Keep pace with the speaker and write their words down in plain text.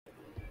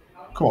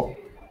Cool.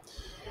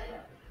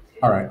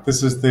 All right.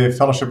 This is the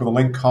Fellowship of the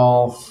Link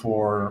call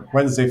for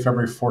Wednesday,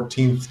 February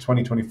 14th,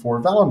 2024,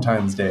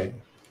 Valentine's Day.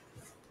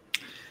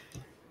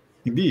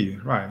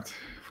 Indeed, right.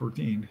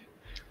 14.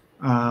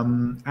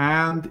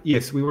 And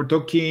yes, we were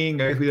talking,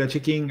 I guess we were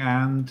checking,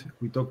 and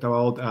we talked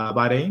about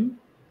Bahrain,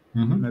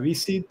 a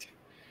visit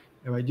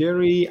by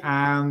Jerry,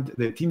 and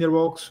the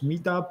Tinderbox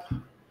meetup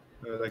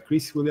that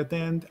Chris will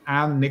attend,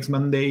 and next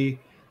Monday,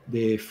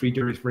 the free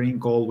to refrain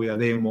call with a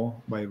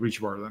demo by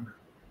Rich Barton.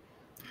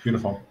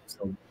 Beautiful.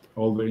 So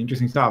all very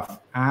interesting stuff.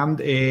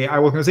 And I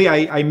was going to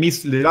say, I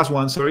missed the last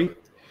one, sorry.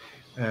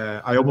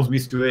 I almost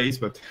missed 2 days,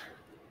 but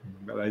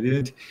I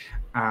didn't,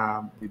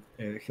 with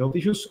health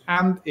issues.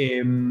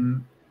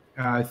 And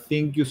I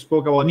think you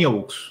spoke about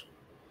neobooks.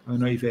 I don't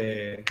know if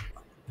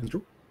that's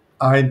true.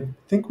 I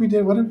think we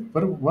did.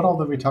 What all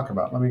did we talk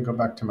about? Let me go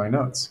back to my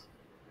notes.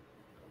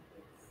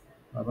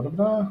 We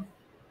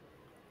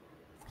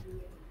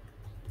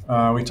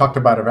talked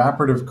about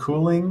evaporative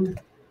cooling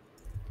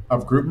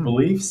of group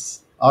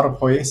beliefs,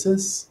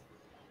 autopoiesis.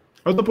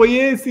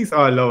 Autopoiesis,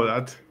 oh, I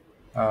love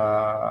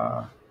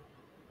that.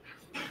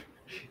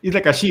 It's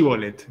like a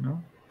shibboleth,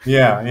 no?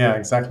 Yeah,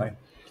 exactly.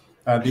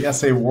 The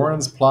essay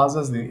Warren's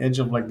Plazas, the edge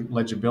of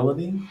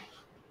legibility.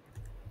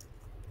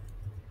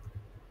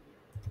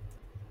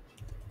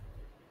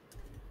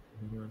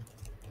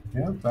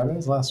 Yeah, that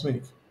is last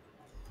week.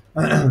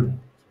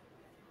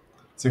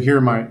 So here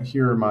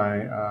are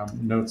my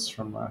notes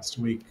from last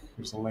week.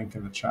 Here's a link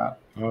in the chat.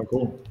 Oh,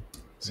 cool.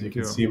 So you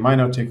can see my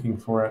note taking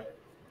for it.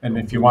 And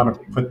if you want to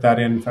put that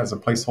in as a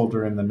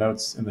placeholder in the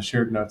notes, in the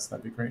shared notes,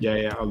 that'd be great.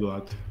 Yeah, I'll do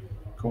that.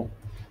 Cool.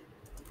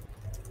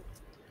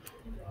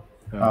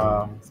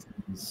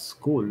 It's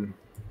cool.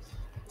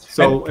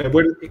 So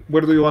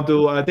where do you want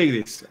to take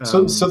this?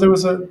 So there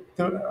was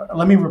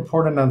let me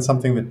report in on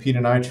something that Pete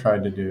and I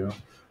tried to do.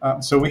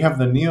 So we have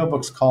the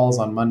NeoBooks calls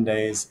on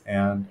Mondays,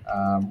 and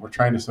we're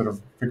trying to sort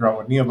of figure out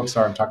what NeoBooks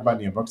are and talk about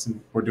NeoBooks,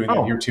 and we're doing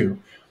that here too.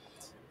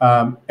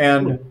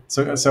 And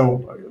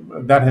so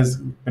that has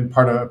been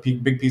part of a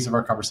big piece of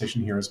our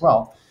conversation here as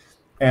well.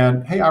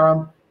 And hey,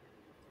 Aram.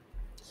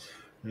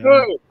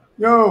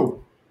 Yo.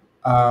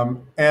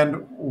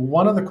 And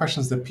one of the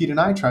questions that Pete and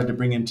I tried to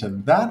bring into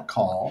that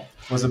call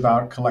was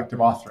about collective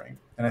authoring.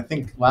 And I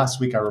think last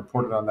week I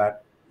reported on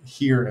that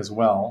here as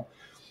well.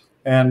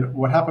 And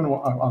what happened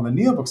on the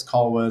NeoBooks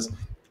call was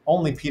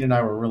only Pete and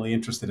I were really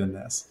interested in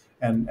this.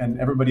 And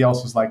everybody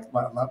else was like,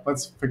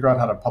 let's figure out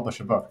how to publish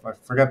a book.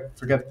 Like, forget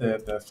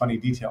the funny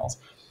details.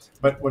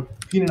 But what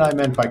Pete and I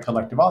meant by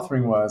collective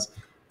authoring was,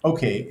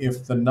 okay,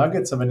 if the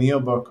nuggets of a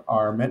NeoBook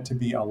are meant to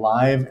be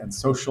alive and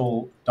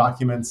social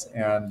documents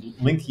and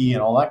linky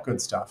and all that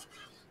good stuff,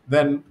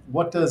 then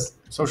what does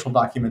social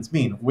documents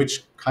mean?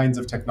 Which kinds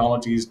of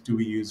technologies do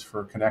we use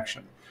for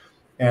connection?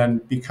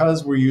 And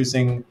because we're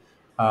using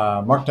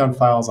Markdown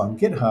files on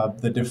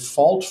GitHub, the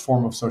default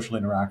form of social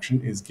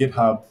interaction is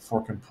GitHub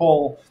fork and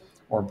pull,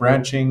 or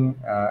branching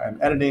and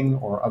editing,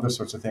 or other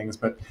sorts of things.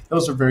 But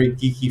those are very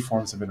geeky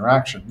forms of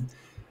interaction.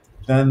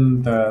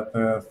 Then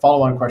the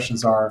follow-on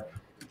questions are,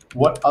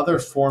 what other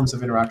forms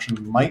of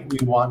interaction might we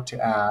want to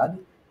add?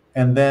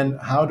 And then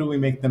how do we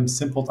make them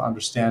simple to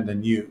understand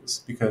and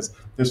use? Because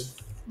there's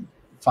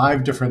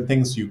 5 different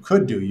things you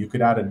could do. You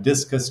could add a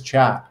Disqus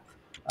chat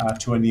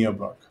to a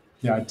NeoBook,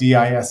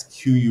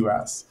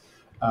 DISQUS.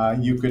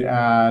 You could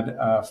add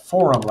a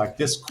forum like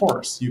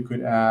Discourse. You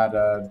could add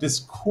a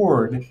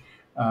Discord,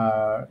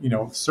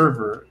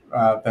 server.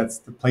 That's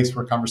the place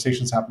where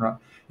conversations happen around.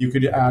 You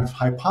could add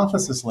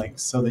hypothesis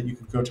links so that you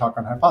could go talk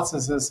on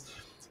hypothesis,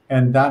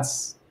 and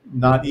that's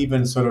not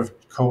even sort of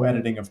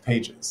co-editing of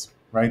pages,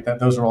 right?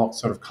 Those are all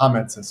sort of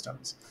comment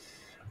systems.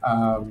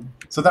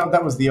 So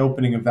that was the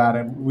opening of that,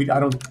 and I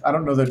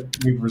don't know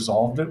that we've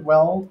resolved it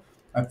well.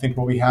 I think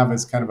what we have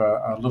is kind of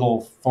a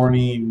little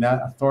thorny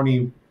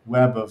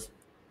web of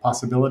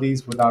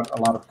possibilities without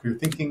a lot of clear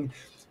thinking.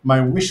 My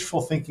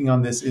wishful thinking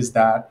on this is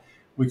that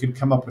we could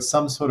come up with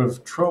some sort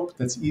of trope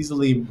that's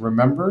easily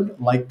remembered,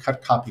 like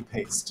cut, copy,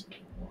 paste.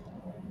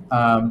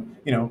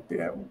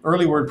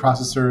 Early word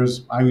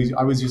processors,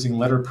 I was using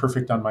Letter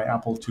Perfect on my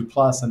Apple II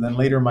Plus, and then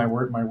later my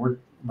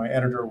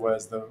editor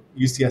was the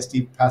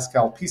UCSD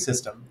Pascal P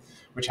system,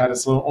 which had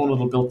its own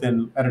little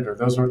built-in editor.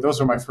 Those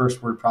were my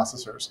first word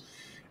processors,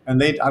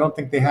 and I don't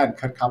think they had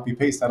cut, copy,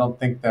 paste. I don't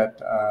think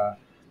that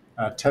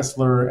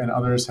Tesla and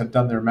others had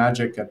done their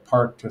magic at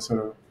Park to sort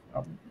of.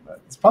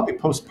 It's probably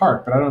post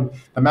Park, but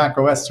the Mac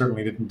OS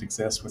certainly didn't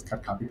exist with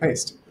cut, copy,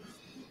 paste.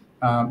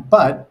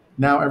 But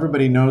now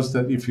everybody knows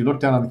that if you look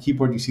down on the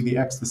keyboard, you see the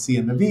X, the C,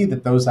 and the V,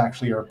 that those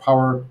actually are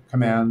power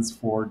commands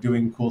for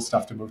doing cool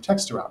stuff to move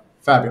text around.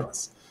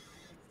 Fabulous.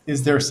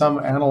 Is there some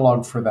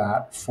analog for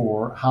that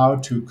for how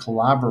to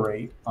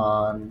collaborate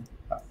on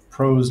a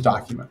prose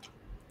document?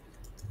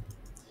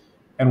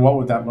 And what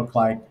would that look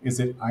like? Is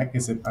it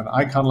an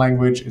icon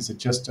language? Is it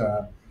just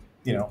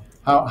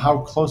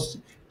how close?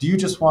 Do you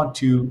just want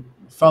to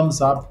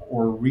thumbs up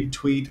or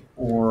retweet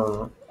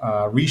or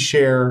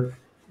reshare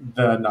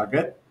the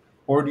nugget?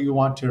 Or do you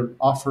want to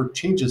offer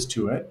changes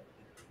to it?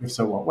 If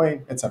so, what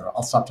way, etc.?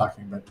 I'll stop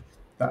talking, but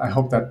I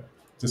hope that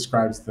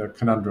describes the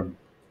conundrum.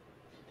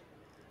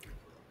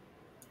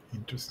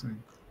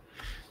 Interesting.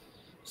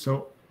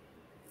 So,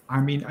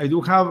 I mean, I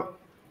do have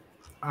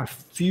a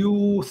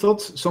few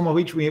thoughts, some of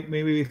which we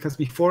maybe discussed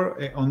before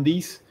on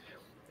this.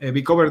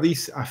 We covered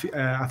this, I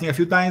think, a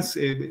few times.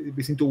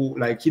 We seem to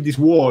like hit this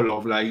wall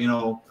of like,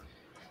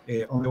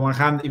 on the one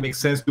hand, it makes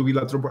sense to build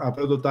a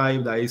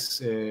prototype that is,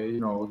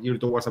 geared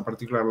towards a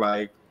particular,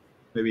 like,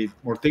 maybe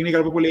more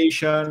technical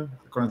population,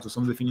 according to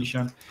some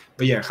definition.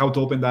 But yeah, how to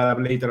open that up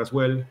later as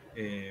well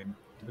to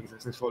make it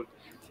successful.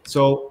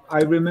 So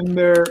I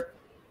remember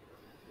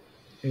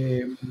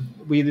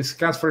we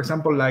discussed, for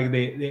example, like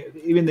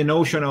even the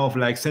notion of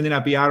like sending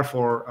a PR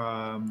for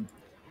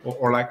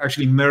or like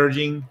actually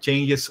merging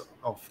changes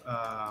of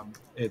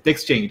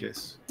text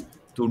changes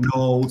to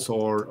nodes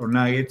or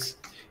nuggets.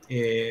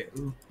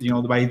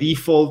 By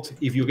default,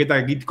 if you get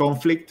a Git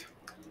conflict,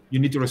 you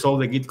need to resolve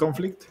the Git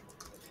conflict,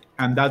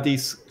 and that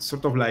is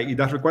sort of like, it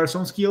does require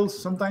some skills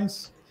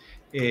sometimes,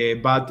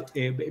 but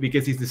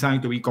because it's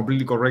designed to be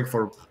completely correct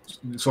for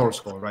source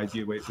code, right?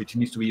 Which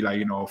needs to be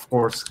like, of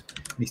course,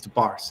 needs to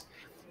parse.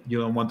 You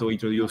don't want to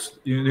introduce,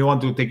 you don't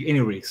want to take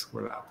any risk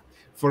for that.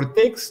 For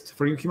text,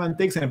 for human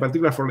text, and in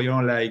particular for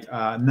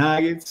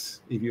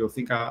nuggets, if you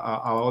think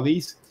about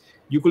this,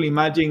 you could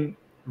imagine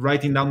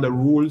writing down the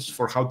rules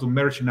for how to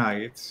merge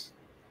nuggets.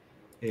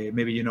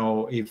 Maybe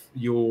if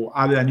you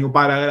add a new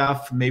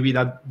paragraph, maybe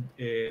that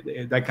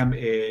can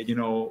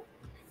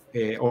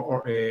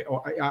or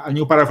a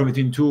new paragraph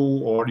between two,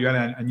 or you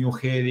add a new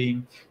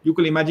heading. You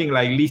could imagine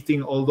like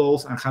listing all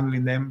those and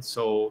handling them,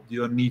 so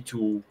you don't need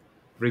to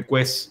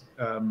request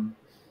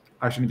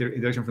actual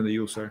interaction from the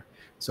user.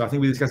 So I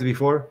think we discussed it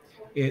before.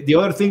 The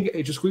other thing,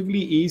 just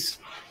quickly, is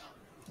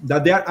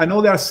that I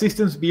know there are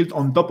systems built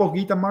on top of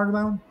Git and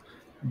Markdown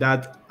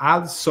that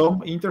add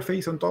some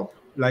interface on top.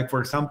 Like,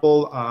 for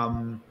example,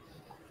 some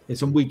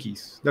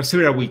wikis. There are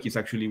several wikis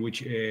actually,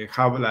 which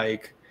have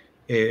like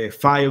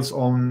files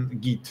on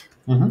Git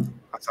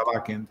as a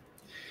backend.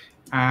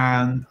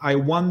 And I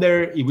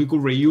wonder if we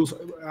could reuse.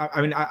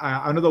 I mean,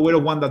 I'm not aware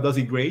of one that does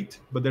it great,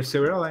 but there's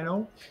several I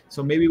know.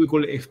 So maybe we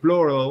could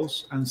explore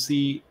those and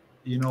see,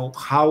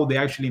 how they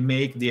actually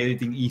make the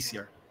editing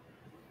easier,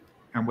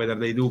 and whether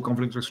they do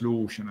conflict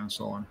resolution and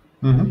so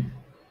on.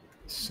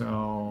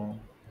 So,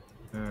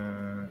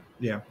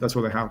 yeah, that's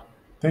what I have.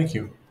 Thank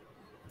you.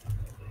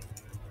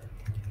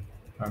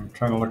 I'm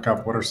trying to look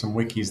up what are some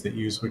wikis that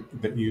use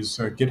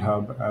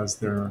GitHub as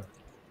their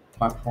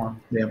platform.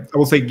 Yeah, I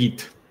will say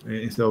Git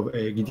instead of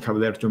GitHub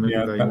there to make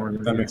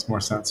that makes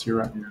more sense. You're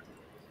right. Yeah.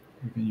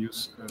 We can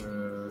use.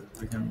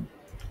 We can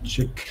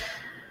check.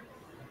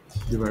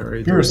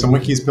 Here are some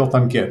wikis built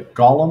on Git: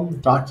 Golem,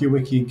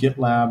 DocuWiki,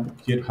 GitLab,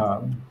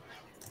 GitHub.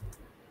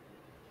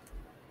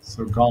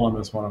 So Golem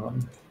is one of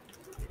them.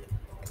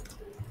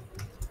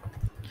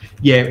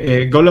 Yeah,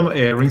 Golem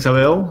rings a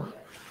bell.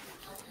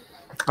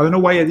 I don't know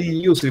why I didn't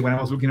use it when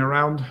I was looking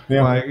around.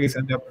 Yeah. I guess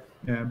ended up,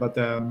 but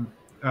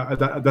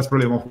that's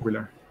probably more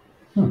popular.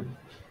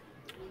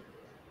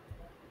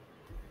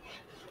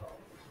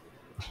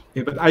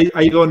 Yeah, but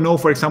I don't know,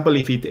 for example,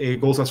 if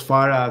it goes as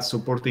far as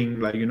supporting,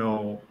 like,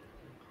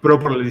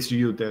 properly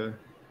distributed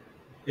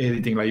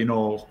editing, like,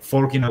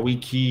 forking a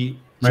wiki,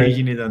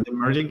 changing it, and then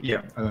merging.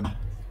 Yeah, I don't know.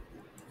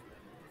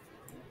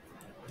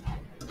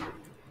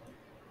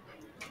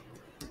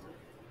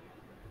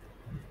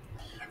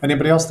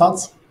 Anybody else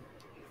thoughts?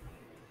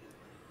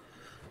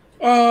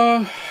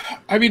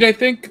 I mean, I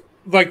think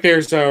like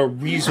there's a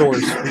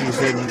resource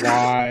reason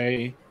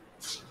why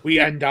we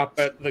end up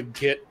at the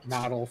Git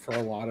model for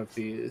a lot of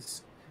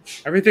these.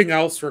 Everything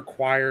else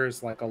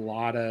requires like a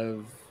lot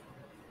of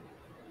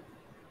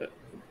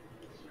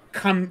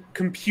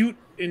compute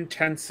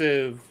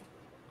intensive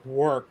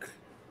work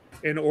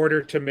in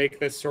order to make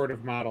this sort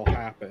of model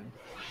happen.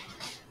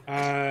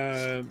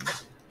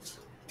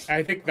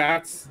 I think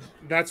that's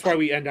why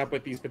we end up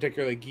with these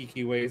particularly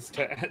geeky ways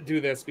to do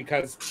this,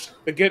 because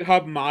the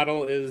GitHub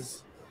model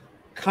is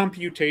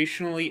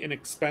computationally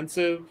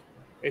inexpensive.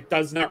 It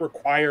does not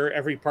require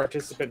every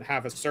participant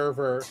have a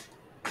server.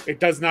 It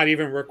does not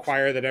even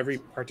require that every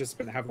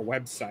participant have a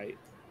website.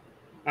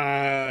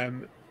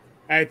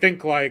 I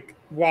think, like,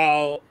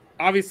 while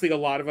obviously a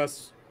lot of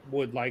us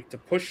would like to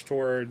push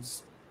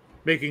towards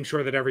making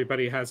sure that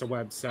everybody has a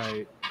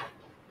website,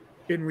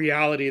 in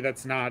reality,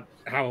 that's not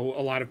how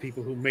a lot of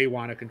people who may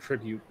want to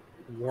contribute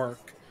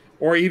work.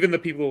 Or even the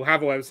people who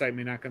have a website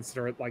may not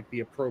consider it like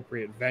the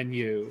appropriate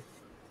venue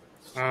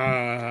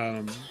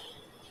for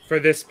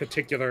this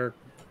particular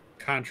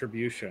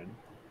contribution.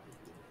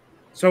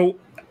 So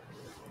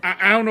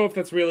I don't know if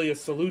that's really a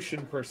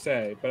solution per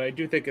se, but I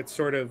do think it's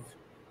sort of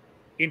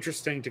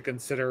interesting to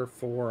consider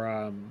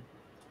for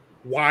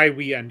why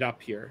we end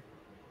up here.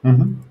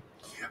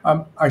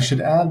 I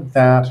should add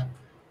that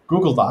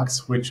Google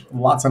Docs, which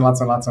lots and lots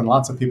and lots and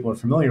lots of people are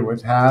familiar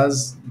with,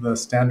 has the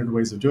standard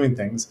ways of doing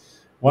things,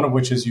 one of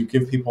which is you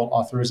give people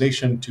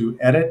authorization to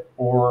edit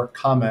or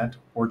comment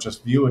or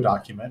just view a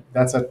document.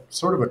 That's a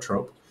sort of a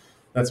trope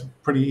that's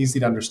pretty easy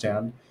to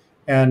understand.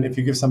 And if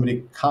you give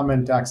somebody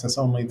comment access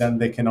only, then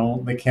they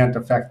can't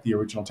affect the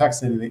original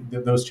text. And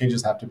those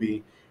changes have to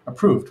be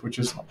approved, which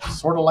is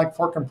sort of like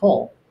fork and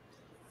pull,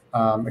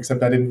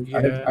 except I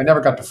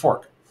never got to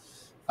fork.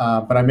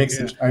 But I make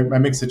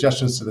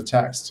suggestions to the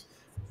text.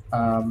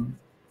 And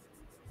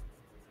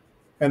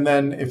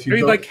then if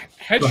you like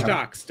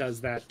HedgeDocs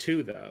does that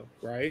too, though,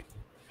 right?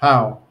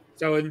 How?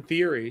 So in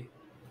theory,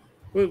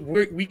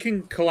 we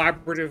can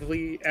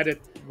collaboratively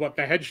edit what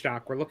the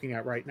HedgeDoc we're looking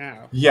at right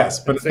now. Yes,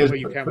 but the same way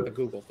you can with the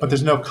Google thing. But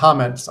there's no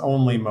comments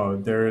only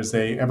mode. There is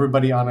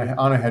everybody on a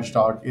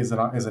HedgeDoc is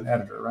an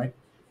editor, right?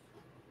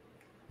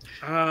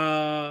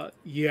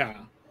 Yeah.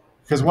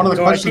 Because one of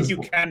the questions, I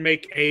think you can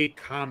make a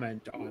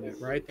comment on it,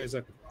 right? There's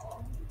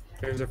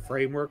a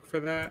framework for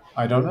that.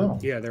 I don't know.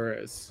 Yeah, there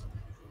is.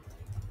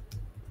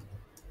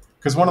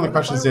 Because one of the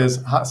questions is,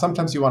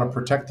 sometimes you want to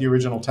protect the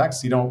original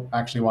text. You don't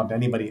actually want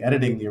anybody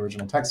editing the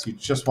original text. You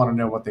just want to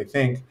know what they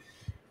think.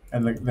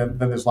 And then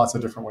there's lots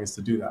of different ways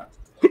to do that.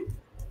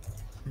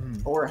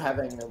 Or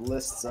having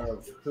lists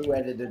of who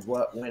edited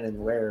what, when, and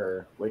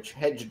where, which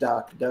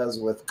HedgeDoc does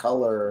with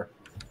color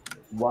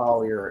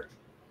while you're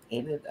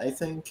in it, I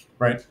think.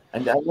 Right.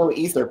 And I know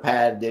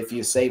Etherpad, if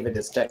you save it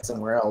as text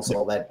somewhere else,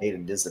 all that data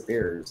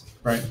disappears.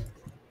 Right.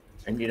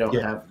 And you don't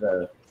have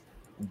the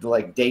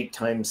like date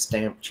time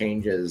stamp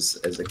changes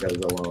as it goes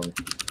along.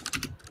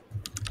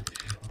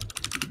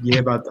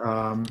 Yeah, but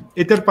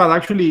Etherpad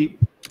actually.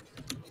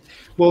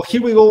 Well,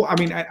 here we go. I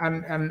mean,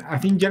 and I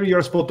think Jerry,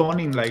 you're spot on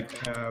in like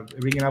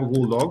bringing up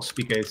Google Docs,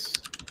 because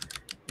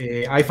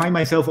I find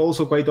myself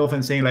also quite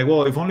often saying like,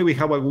 well, if only we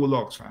have a Google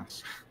Docs.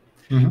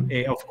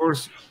 Of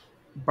course,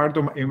 part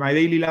of my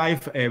daily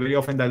life, very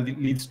often that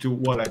leads to,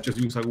 well, I just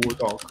use a Google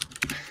Doc.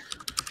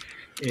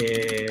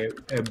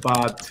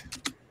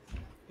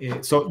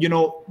 So,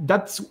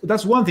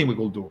 that's one thing we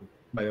could do,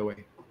 by the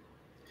way.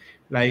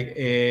 Like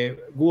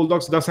Google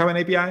Docs does have an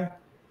API.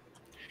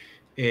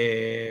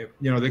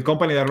 The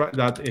company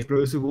that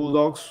produces Google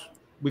Docs,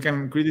 we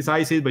can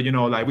criticize it, but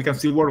like we can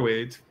still work with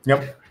it.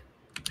 Yep.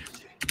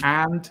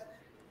 And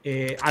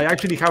I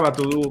actually have a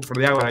to-do for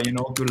the Agora,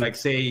 to like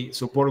say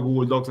support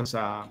Google Docs as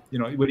a,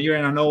 when you're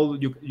in a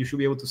node, you should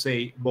be able to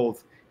say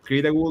both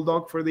create a Google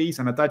Doc for this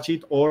and attach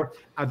it, or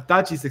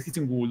attach this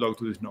existing Google Doc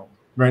to this node.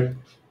 Right.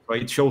 So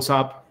it shows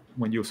up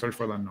when you search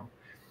for that node.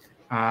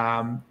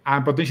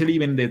 And potentially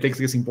even the text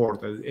gets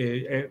imported.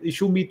 It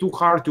shouldn't be too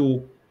hard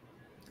to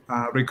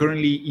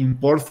recurrently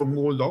import from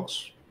Google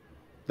Docs.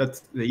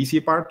 That's the easy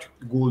part.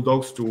 Google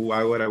Docs to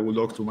Agora,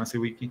 Google Docs to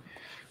MassiveWiki.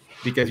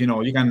 Because,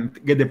 you can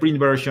get the print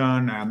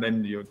version and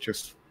then you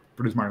just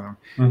produce Markdown.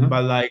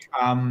 But like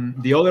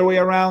the other way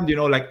around,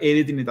 like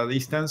editing at a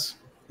distance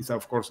is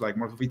of course like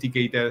more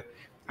sophisticated.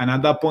 And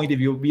at that point, if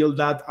you build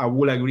that, I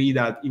will agree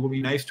that it would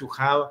be nice to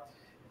have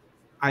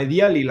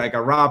ideally like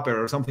a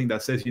wrapper or something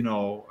that says,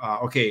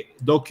 okay,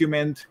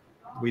 document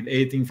with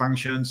editing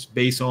functions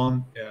based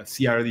on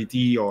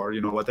CRDT or,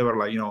 whatever,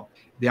 like,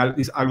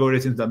 these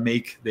algorithms that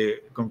make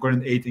the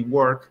concurrent editing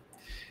work.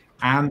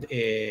 And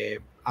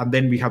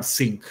then we have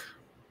sync,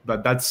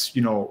 but that's,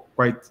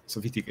 quite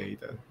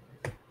sophisticated.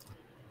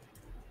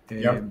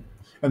 Yep.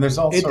 And there's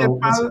also,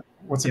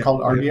 what's it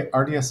called?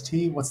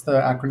 RDST? What's the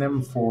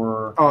acronym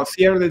for? Oh,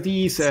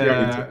 CRDT is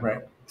CRDT,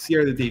 right.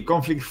 CRDT,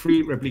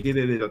 conflict-free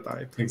replicated data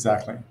type.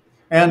 Exactly.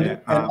 And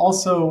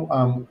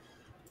also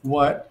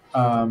what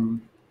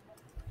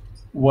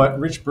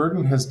Rich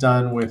Burden has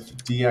done with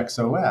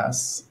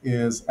DXOS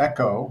is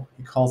Echo.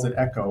 He calls it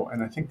Echo,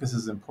 and I think this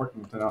is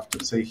important enough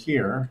to say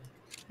here.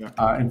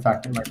 In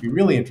fact, it might be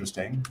really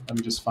interesting. Let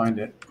me just find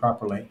it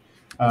properly.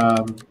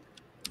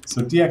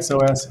 So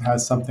DXOS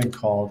has something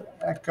called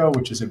Echo,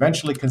 which is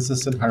eventually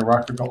consistent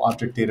hierarchical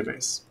object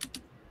database.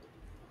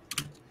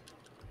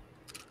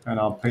 And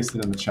I'll paste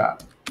it in the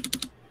chat.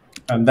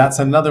 And that's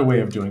another way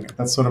of doing it.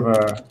 That's sort of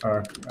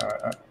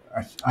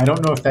I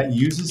don't know if that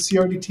uses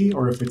CRDT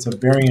or if it's a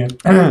variant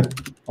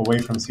away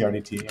from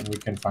CRDT, and we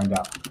can find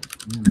out.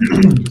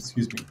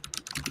 Excuse me.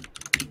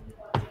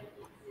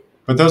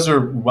 But those are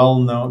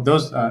well-known.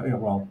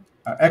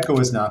 Echo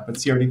is not, but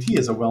CRDT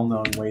is a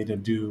well-known way to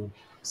do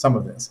some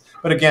of this.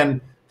 But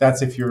again,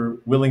 that's if you're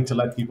willing to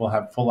let people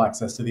have full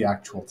access to the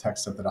actual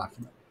text of the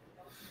document.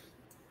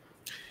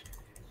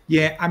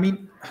 Yeah, I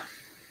mean,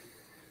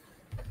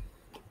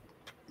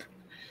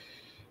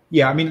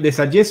 the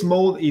suggest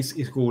mode is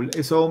cool.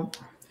 So,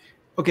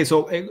 okay,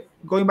 so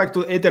going back to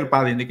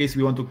Etherpad, in the case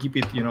we want to keep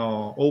it,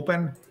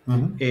 open,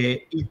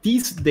 it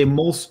is the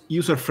most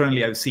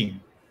user-friendly I've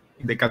seen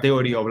in the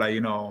category of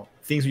like,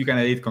 things you can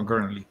edit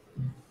concurrently.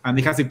 And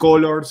it has the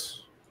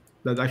colors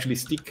that actually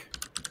stick,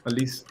 at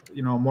least,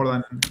 more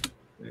than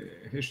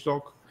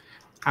HedgeDoc.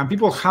 And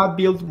people have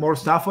built more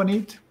stuff on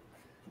it,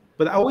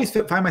 but I always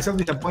find myself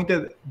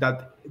disappointed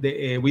that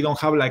we don't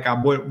have like a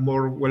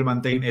more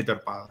well-maintained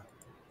Etherpad.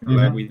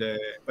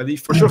 But it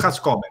for sure has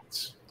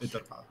comments.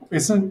 Etherpad.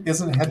 Isn't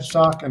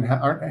HedgeDoc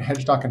aren't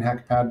HedgeDoc and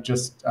Hackpad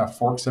just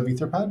forks of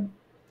Etherpad?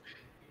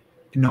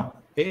 No,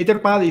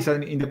 Etherpad is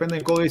an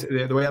independent code.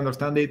 The way I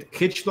understand it,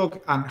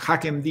 HedgeDoc and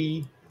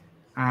HackMD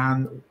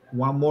and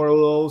one more of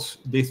those.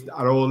 These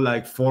are all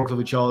like forks of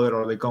each other,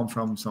 or they come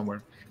from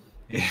somewhere.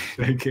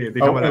 Like, they have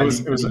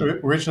it was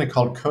originally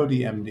called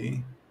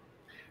CodeMD.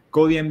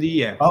 CodeMD,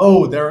 yeah.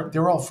 Oh,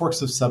 they're all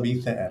forks of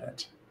subetha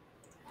edit.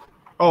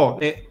 Oh,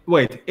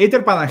 wait,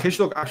 Etherpad and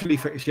HedgeDoc actually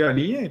share a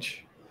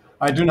lineage?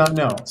 I do not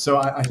know. So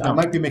I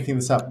might be making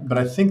this up, but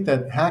I think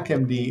that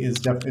HackMD is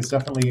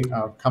definitely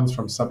comes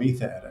from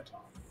subetha edit.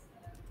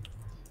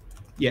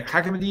 Yeah,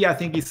 HackMD, I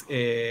think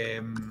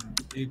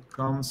it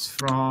comes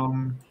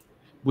from.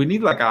 We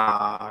need like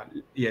a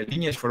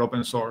lineage for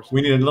open source.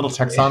 We need a little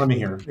taxonomy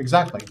here.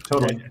 Exactly,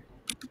 totally.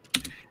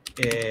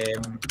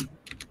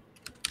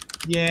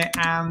 Yeah,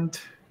 and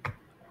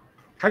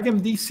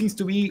HackMD seems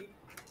to be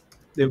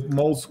the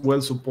most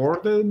well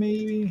supported,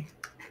 maybe.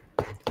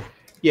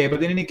 Yeah,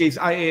 but in any case,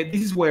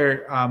 this is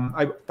where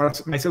I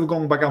myself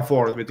going back and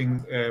forth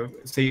between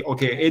say,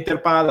 okay,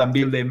 Etherpad and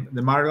build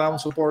the Markdown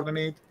support on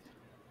it.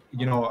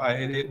 You know,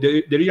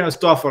 the original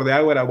stuff for the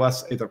Agora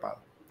was Etherpad.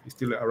 It's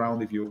still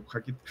around if you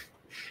hack it.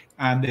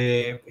 And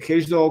the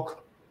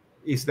HedgeDoc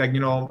is like,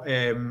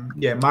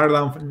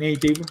 Markdown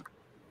native,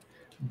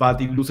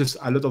 but it loses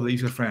a lot of the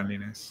user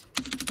friendliness.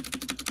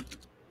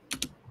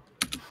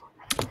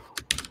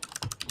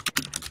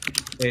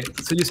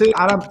 So you say,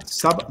 Adam,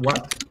 sub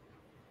what?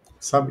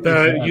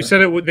 You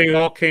said they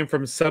all came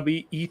from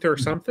sub-ETH or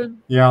something?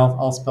 Yeah,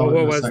 I'll spell it.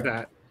 What was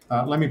that?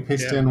 Let me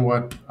paste in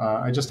what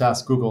I just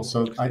asked Google.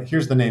 So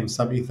here's the name,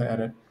 subetha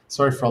edit.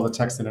 Sorry for all the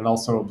text, and it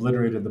also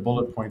obliterated the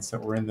bullet points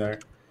that were in there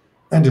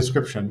and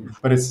description,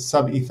 but it's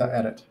subetha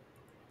edit.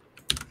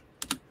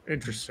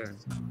 Interesting.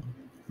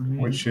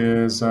 Which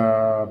is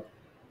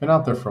been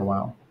out there for a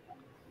while.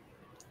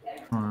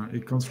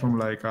 It comes from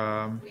like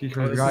this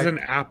is an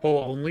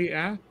Apple-only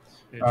app?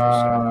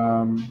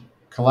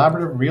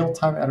 Collaborative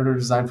real-time editor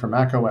designed for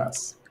Mac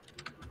OS.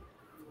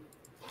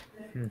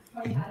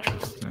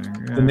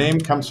 Interesting. Yeah. The name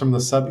comes from the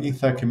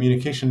subetha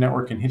communication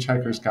network in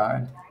Hitchhiker's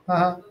Guide.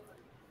 I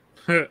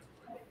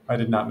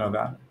did not know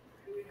that.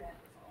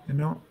 You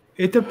know,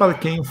 Etherpad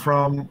came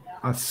from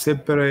a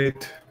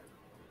separate.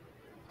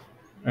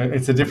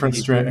 It's a different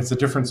strand. It's a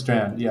different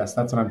strand. Yes,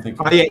 that's what I'm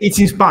thinking. Yeah, it's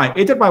inspired.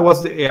 Etherpad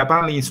was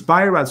apparently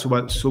inspired by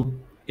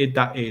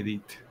subetha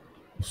edit.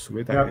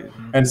 Yep.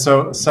 And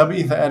so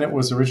subetha edit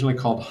was originally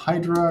called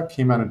Hydra,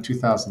 came out in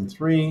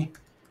 2003,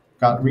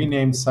 got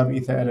renamed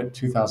subetha edit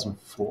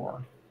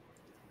 2004.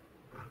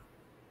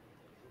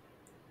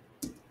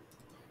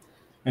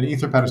 And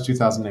Etherpad is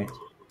 2008.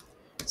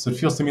 So it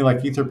feels to me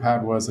like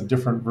Etherpad was a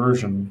different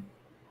version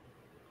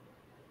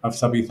of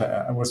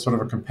subetha. It was sort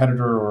of a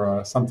competitor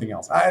or something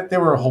else. There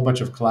were a whole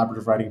bunch of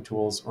collaborative writing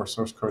tools or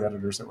source code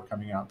editors that were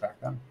coming out back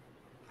then.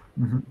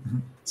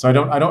 So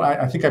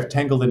I think I've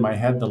tangled in my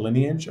head the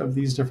lineage of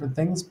these different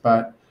things,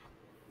 but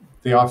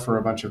they offer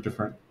a bunch of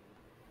different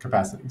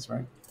capacities,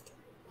 right?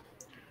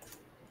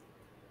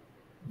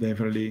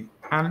 Definitely.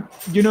 And,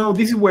 you know,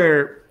 this is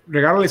where,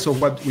 regardless of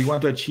what we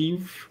want to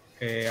achieve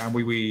and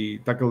we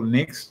tackle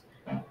next,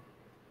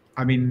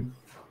 I mean,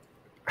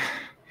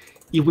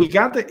 if we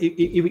got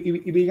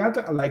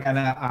like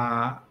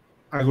a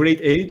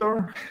great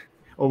editor,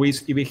 or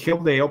if we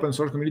help the open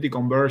source community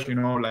converge, you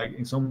know, like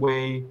in some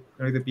way,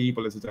 connect the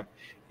people, etc.,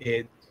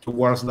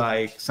 towards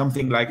like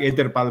something like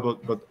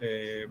Etherpad, but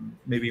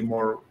maybe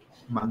more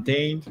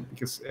maintained,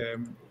 because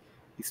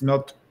it's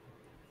not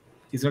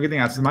getting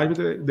as much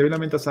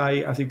development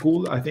as it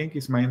could. I think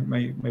is my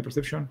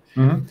perception.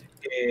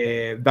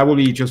 That will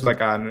be just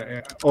like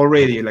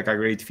already like a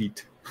great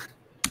fit.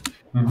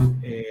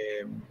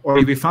 Or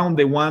if we found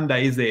the one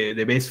that is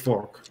the best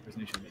fork,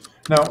 essentially.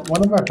 Now,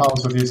 one of my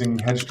problems with using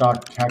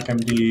HedgeDoc,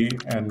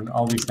 HackMD, and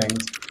all these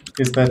things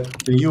is that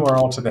the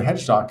URL to the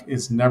HedgeDoc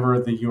is never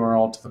the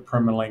URL to the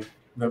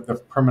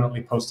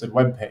permanently posted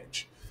web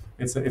page.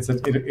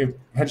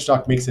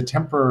 HedgeDoc makes a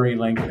temporary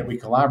link that we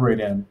collaborate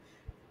in,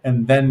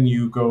 and then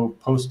you go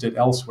post it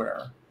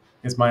elsewhere,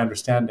 is my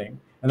understanding.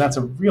 And that's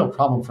a real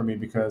problem for me,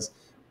 because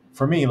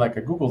for me, like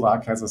a Google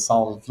Doc has a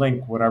solid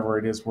link, whatever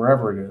it is,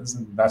 wherever it is,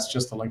 and that's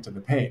just a link to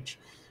the page.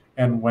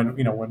 And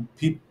when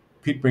Pete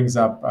brings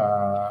up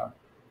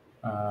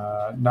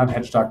not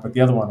HedgeDoc, but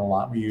the other one a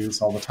lot we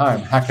use all the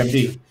time,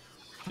 HackMD.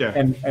 Yeah.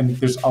 And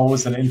there's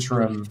always an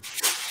interim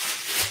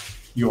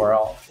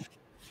URL.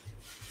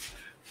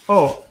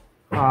 Oh,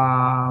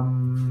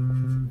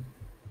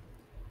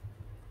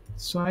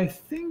 so I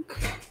think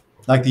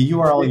like the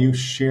URL you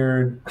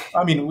shared.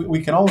 I mean,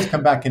 we can always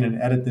come back in and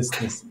edit this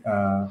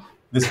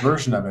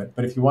version of it.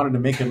 But if you wanted to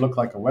make it look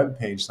like a web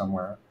page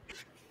somewhere,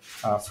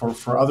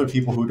 for other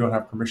people who don't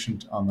have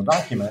permission on the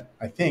document,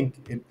 I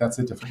think that's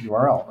a different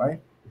URL, right?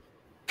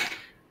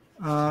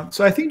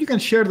 So I think you can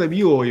share the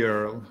view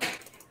URL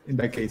in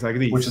that case, like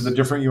this. Which is a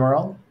different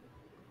URL?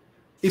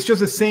 It's just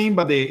the same,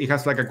 but it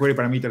has like a query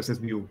parameter says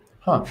view.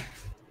 Huh.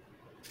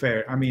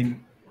 Fair. I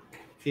mean,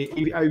 if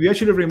you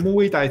actually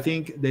remove it, I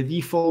think the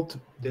default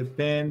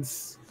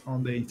depends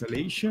on the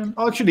installation.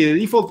 Oh, actually, the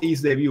default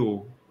is the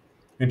view.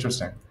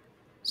 Interesting.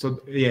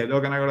 So yeah,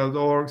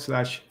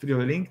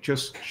 doganagora.org/FreeOfTheLink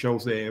just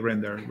shows the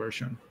rendered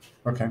version.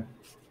 Okay.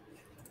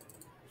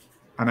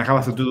 and I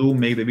have a to-do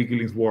make the wiki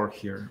links work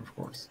here, of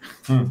course,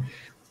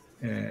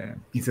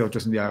 instead of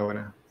just in the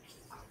Agora.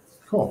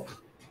 Cool.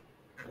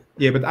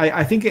 Yeah, but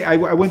I think I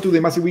went to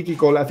the massive wiki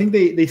call. I think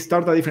they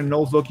start a different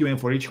nodes document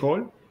for each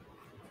call.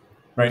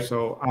 Right.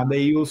 So and they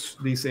use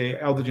these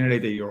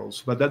auto-generated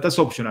URLs, but that's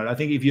optional. I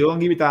think if you don't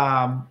give it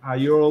a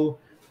URL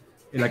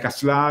like a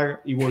slug,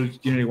 it will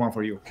generate one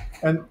for you.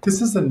 And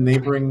this is a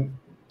neighboring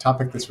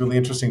topic that's really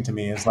interesting to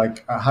me. Is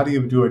like how do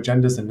you do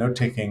agendas and note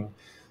taking,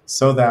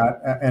 so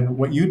that and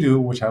what you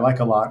do, which I like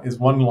a lot, is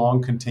one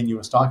long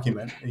continuous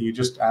document. You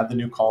just add the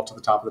new call to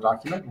the top of the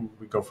document, and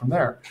we go from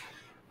there.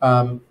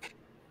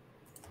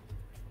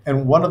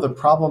 And one of the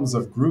problems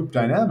of group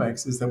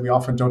dynamics is that we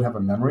often don't have a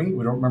memory.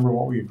 We don't remember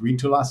what we agreed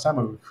to last time.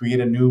 We create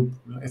a new,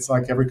 it's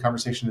like every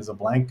conversation is a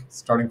blank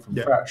starting from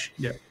fresh.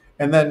 Yeah.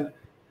 And then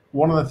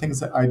one of the things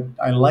that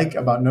I like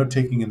about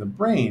note-taking in the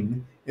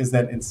brain is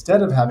that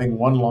instead of having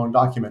one long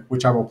document,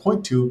 which I will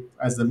point to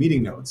as the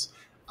meeting notes,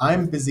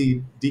 I'm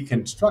busy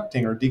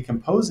deconstructing or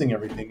decomposing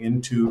everything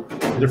into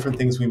the different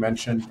things we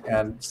mentioned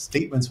and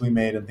statements we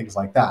made and things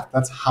like that.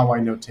 That's how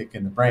I note-take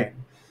in the brain.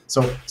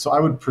 So I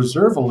would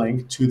preserve a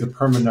link to the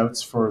perma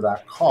notes for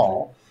that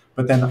call,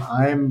 but then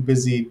I'm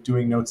busy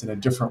doing notes in a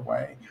different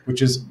way,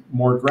 which is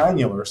more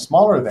granular,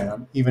 smaller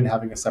than even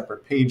having a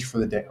separate page for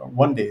the day,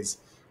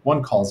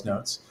 one call's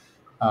notes.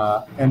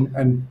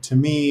 And to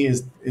me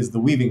is the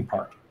weaving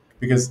part,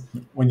 because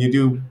when you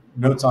do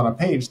notes on a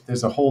page,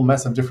 there's a whole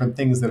mess of different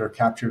things that are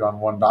captured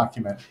on one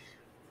document,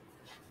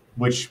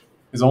 which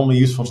is only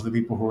useful to the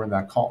people who are in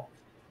that call.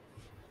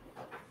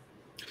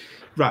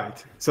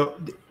 Right. So.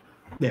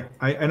 Yeah,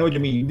 I know what you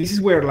mean. This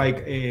is where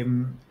like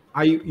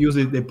I use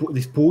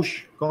this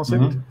push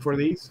concept for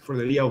this, for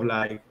the idea of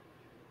like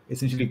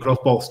essentially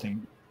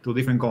cross-posting to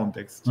different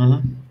contexts.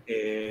 I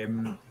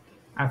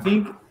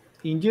think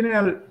in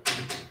general,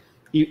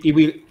 if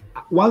we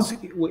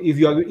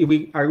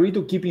agree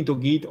to keep into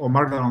Git or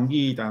Markdown on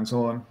Git and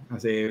so on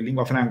as a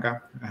lingua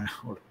franca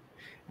or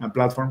a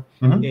platform,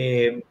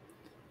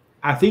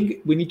 I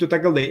think we need to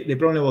tackle the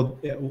problem of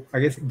I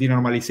guess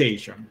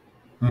denormalization.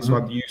 That's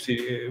what you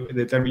see,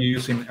 the term you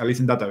use at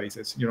least in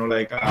databases,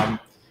 like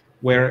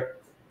where,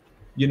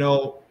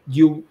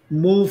 you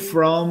move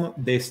from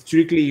the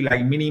strictly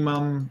like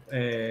minimum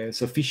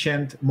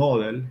sufficient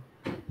model,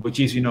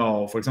 which is,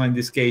 for example, in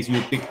this case, you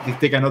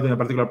take a node in a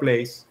particular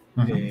place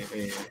and the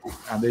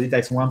data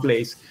is in one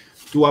place,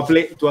 to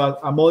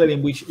a model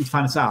in which it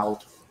fans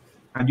out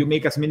and you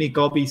make as many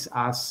copies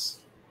as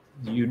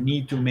you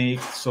need to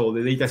make so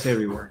the data is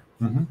everywhere.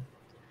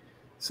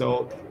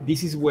 So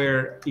this is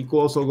where it could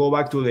also go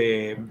back to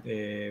the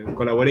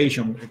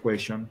collaboration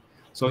question.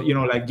 So,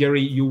 like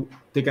Jerry, you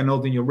take a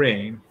note in your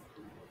brain,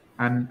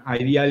 and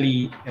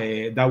ideally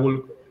that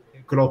will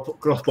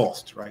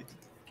cross-post, right?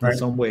 In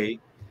some way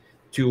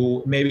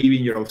to maybe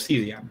even your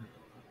Obsidian.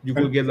 You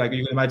could get like,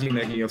 you can imagine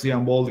like your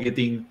Obsidian Vault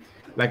getting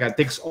like a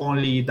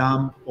text-only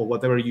dump or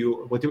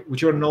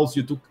whichever notes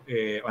you took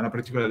on a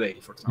particular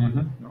day, for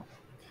example.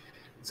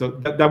 So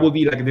that would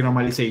be like the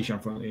normalization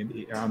from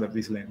under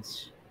this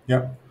lens.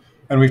 Yep.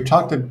 And we've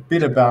talked a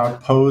bit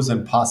about pose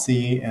and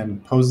posse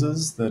and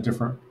poses, the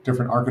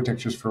different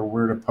architectures for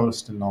where to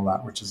post and all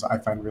that, which is I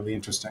find really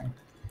interesting.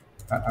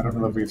 I don't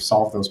know if we've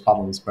solved those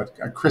problems, but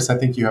Chris, I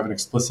think you have an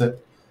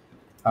explicit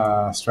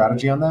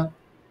strategy on that.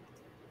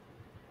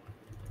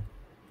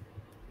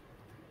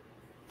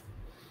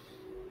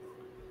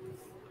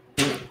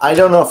 I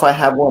don't know if I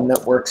have one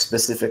that works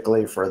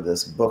specifically for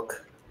this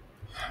book.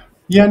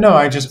 Yeah, no,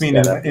 I just mean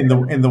in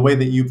the way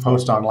that you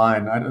post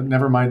online.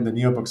 Never mind the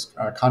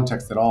NeoBooks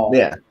context at all.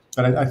 Yeah,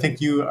 but I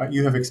think you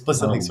have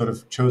explicitly sort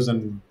of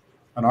chosen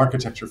an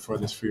architecture for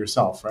this for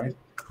yourself, right?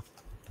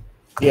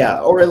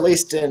 Yeah, or at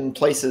least in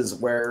places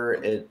where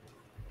it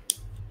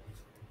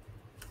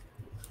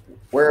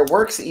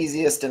works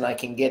easiest and I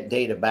can get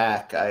data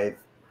back. I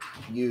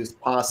use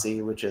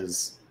Posse, which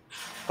is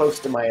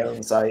post to my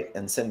own site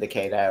and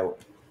syndicate out.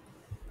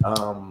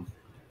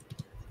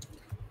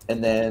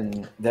 And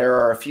then there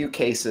are a few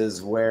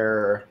cases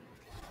where,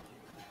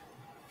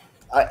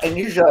 and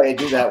usually I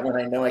do that when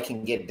I know I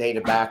can get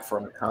data back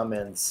from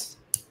comments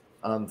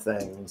on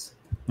things,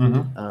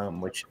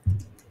 which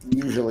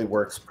usually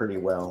works pretty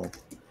well.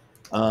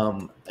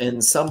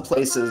 In some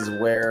places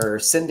where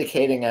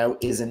syndicating out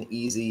isn't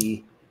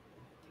easy,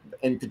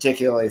 in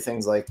particularly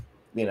things like,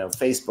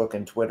 Facebook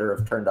and Twitter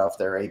have turned off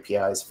their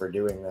APIs for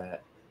doing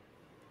that.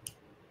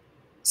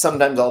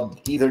 Sometimes I'll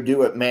either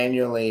do it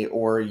manually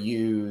or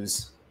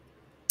use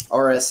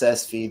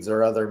RSS feeds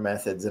or other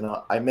methods, and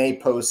I may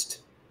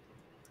post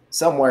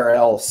somewhere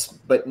else,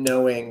 but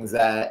knowing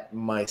that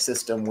my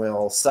system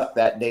will suck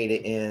that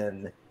data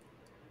in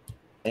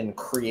and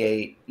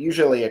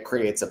usually it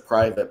creates a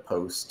private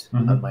post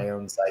on my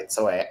own site,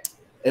 so I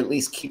at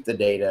least keep the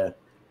data.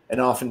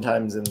 And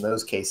oftentimes in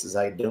those cases,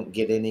 I don't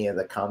get any of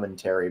the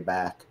commentary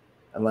back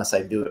unless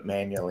I do it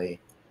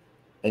manually.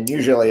 And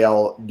usually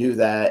I'll do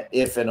that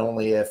if and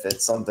only if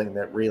it's something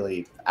that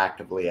really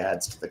actively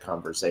adds to the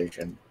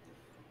conversation.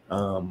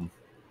 And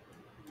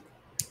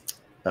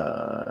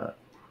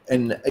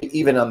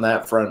even on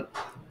that front,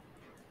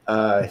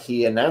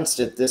 he announced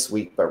it this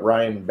week, but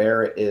Ryan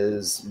Barrett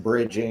is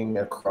bridging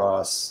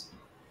across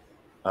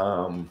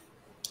the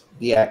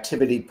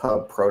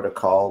ActivityPub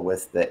protocol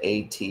with the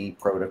AT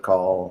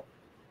protocol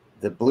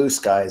that Blue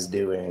Sky's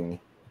doing.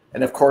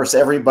 And of course,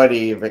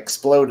 everybody have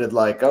exploded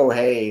like, oh,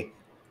 hey,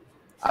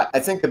 I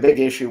think the big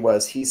issue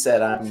was he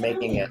said, I'm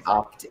making it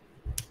opt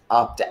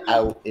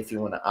out if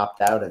you want to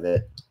opt out of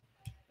it.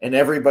 And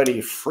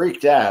everybody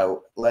freaked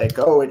out like,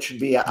 oh, it should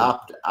be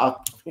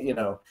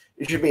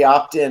it should be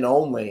opt-in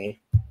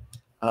only.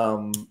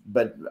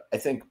 But I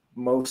think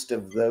most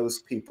of those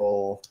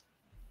people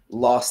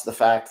lost the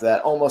fact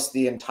that almost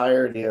the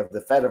entirety of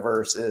the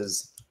Fediverse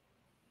is,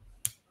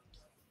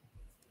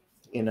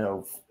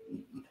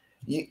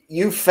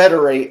 you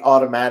federate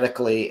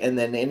automatically, and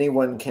then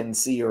anyone can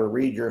see or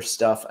read your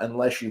stuff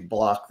unless you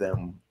block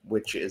them,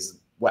 which is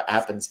what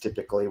happens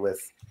typically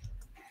with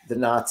the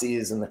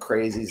Nazis and the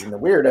crazies and the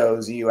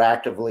weirdos. You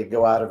actively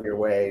go out of your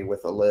way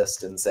with a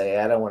list and say,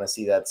 I don't want to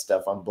see that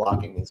stuff. I'm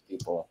blocking these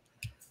people.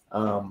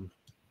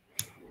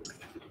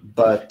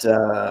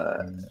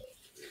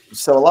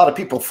 So a lot of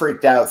people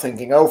freaked out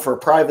thinking, oh, for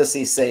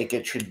privacy's sake,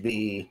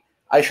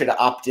 I should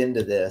opt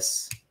into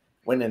this.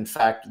 When in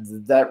fact,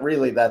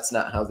 that's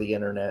not how the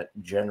internet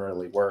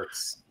generally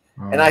works.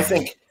 And I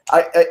think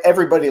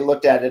everybody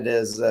looked at it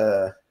as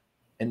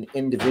an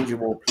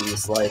individual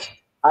piece.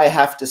 Like, I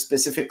have to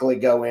specifically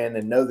go in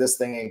and know this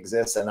thing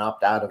exists and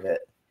opt out of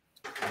it,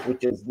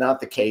 which is not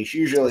the case.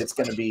 Usually it's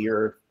going to be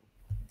your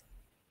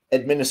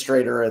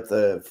administrator at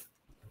the,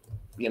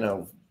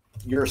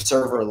 your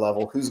server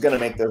level who's going to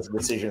make those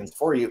decisions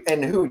for you,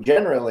 and who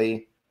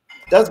generally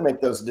does make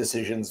those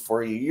decisions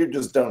for you. You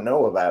just don't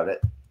know about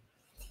it.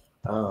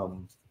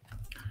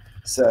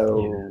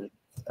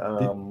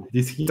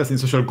 This hit us in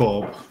social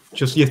co-op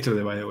just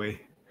yesterday, by the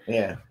way.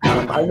 Yeah.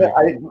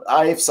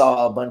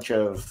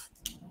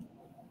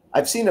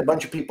 I've seen a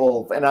bunch of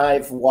people, and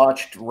I've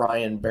watched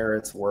Ryan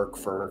Barrett's work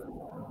for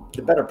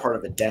the better part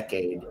of a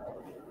decade,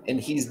 and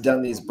he's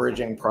done these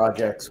bridging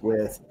projects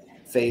with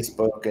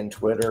Facebook and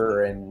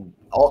Twitter and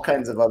all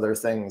kinds of other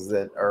things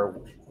that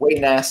are way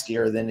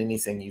nastier than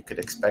anything you could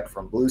expect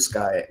from Blue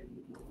Sky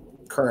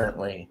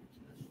currently.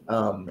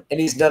 And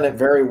he's done it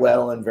very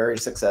well and very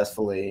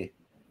successfully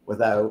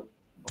without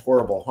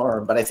horrible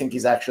harm. But I think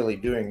he's actually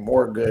doing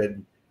more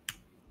good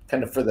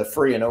kind of for the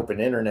free and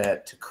open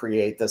internet to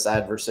create this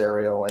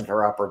adversarial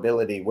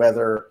interoperability,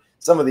 whether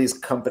some of these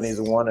companies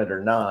want it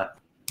or not,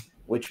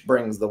 which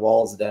brings the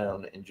walls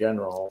down in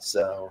general.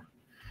 So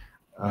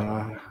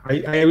I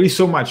agree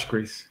so much,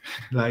 Chris.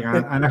 Like,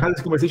 and I had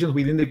these conversations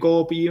within the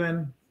co-op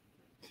even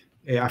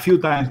a few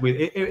times with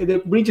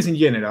the bridges in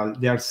general.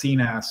 They are seen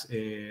as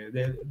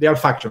they are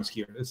factions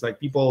here. It's like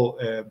people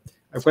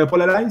are quite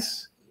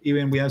polarized,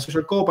 even within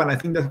social co-op, and I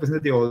think that's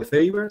representative of the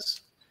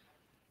favors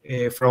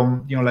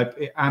from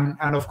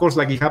and of course,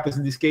 like it happens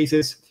in these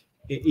cases,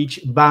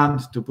 each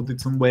band, to put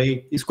it some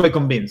way, is quite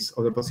convinced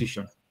of the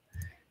position,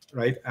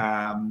 right?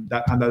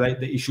 That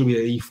it should be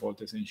the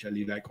default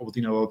essentially, like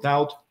opt-in or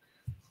opt-out.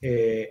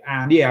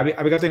 And yeah,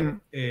 I've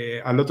gotten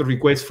a lot of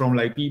requests from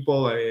like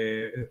people.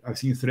 I've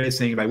seen threads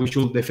saying like we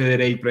should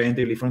defederate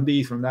preemptively from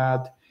this, from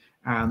that,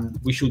 and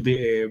we should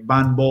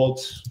ban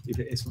bots.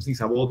 If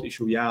something's a bot, it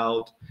should be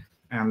out.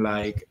 And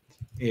like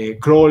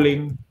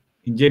crawling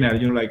in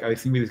general, like I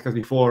think we discussed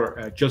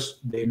before,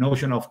 just the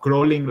notion of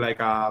crawling like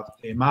a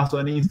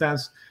Mastodon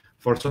instance.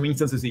 For some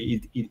instances,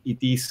 it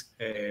is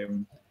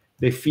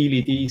they feel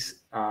it is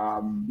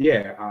a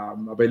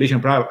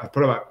violation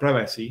of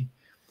privacy.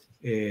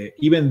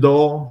 Even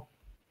though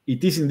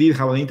it is indeed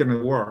how the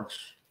internet works,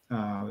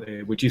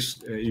 which is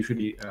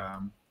usually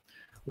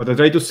what I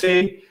try to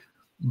say.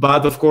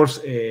 But of course,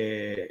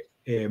 I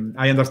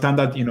understand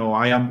that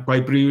I am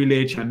quite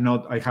privileged and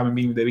I haven't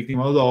been the victim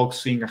of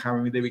doxing, I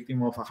haven't been the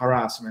victim of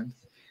harassment.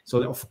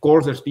 So of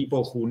course, there's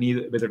people who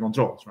need better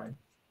controls, right,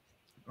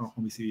 on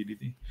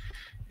visibility.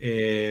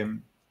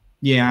 And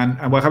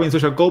what happened in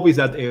social co-op is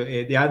that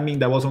the admin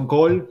that was on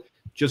call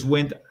just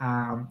went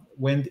and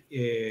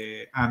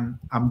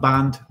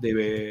banned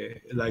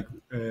the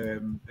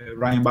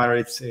Ryan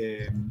Barrett's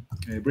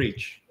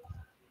bridge,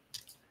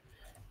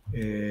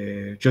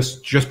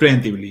 just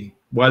preemptively,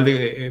 while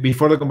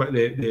before the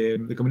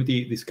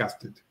community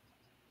discussed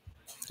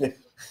it.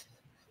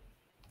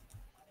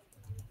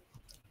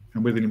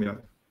 And we're dealing with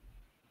that.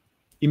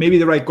 It may be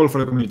the right call for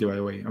the community, by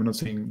the way. I'm not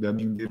saying that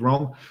it's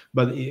wrong,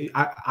 but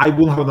I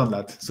wouldn't have done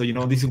that. So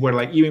this is where,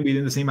 like, even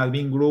within the same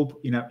admin group,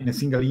 in a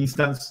single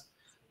instance,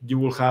 you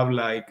will have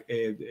like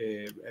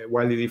a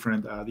wildly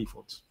different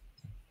defaults.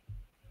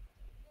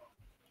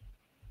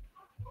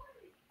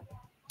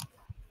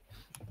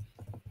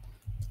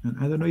 And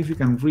I don't know if you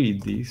can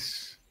read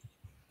this.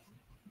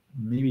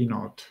 Maybe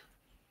not.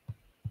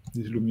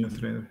 This Lumio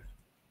thread.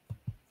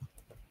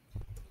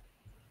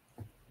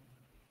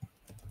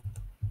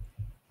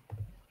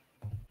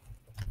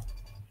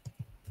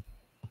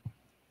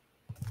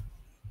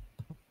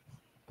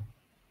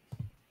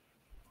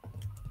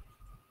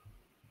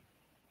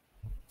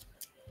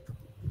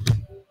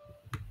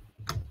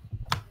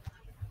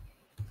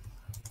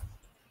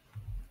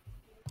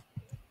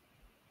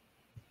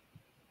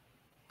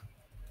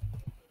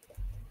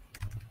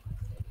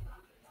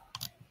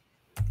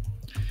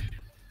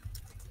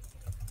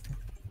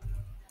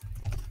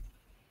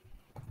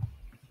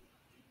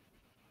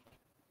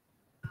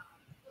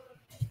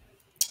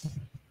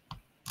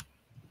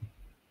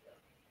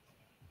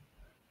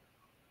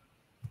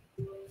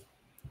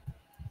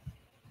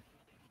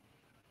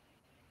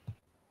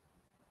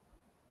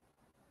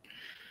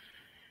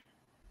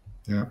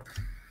 Yeah.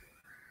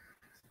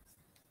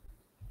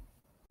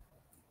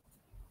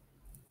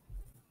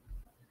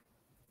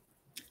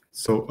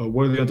 So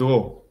where do you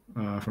go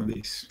from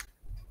this?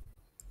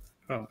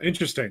 Oh,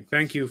 interesting.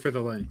 Thank you for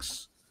the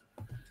links.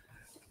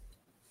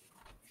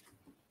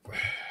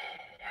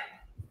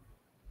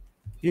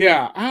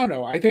 Yeah, I don't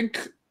know. I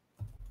think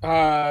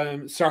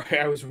sorry,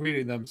 I was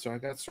reading them, so I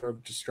got sort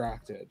of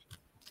distracted.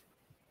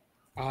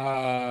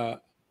 I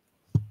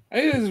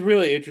think this is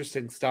really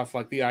interesting stuff,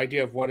 like the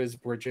idea of what is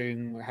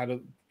bridging, how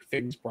do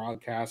things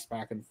broadcast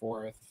back and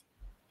forth.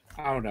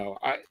 I don't know.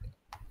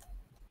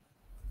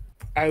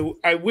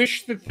 I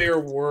wish that there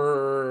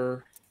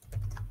were,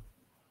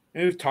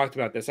 and we've talked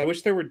about this, I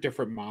wish there were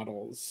different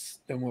models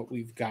than what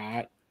we've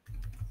got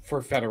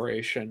for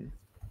Federation.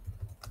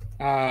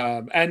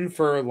 And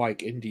for like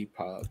Indie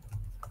Pub,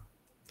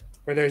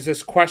 where there's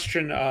this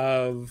question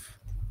of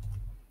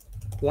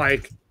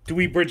like, do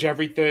we bridge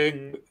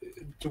everything?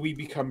 Do we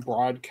become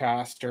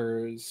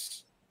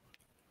broadcasters?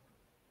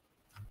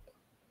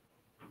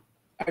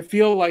 I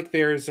feel like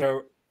there's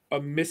a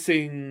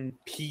missing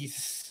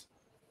piece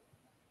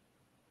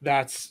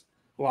that's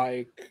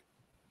like,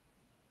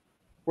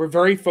 we're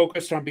very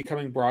focused on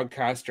becoming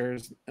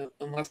broadcasters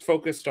and less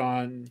focused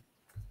on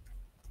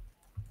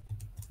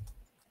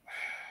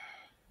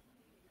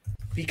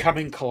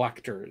becoming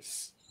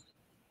collectors.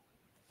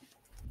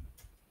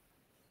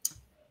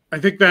 I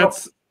think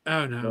that's,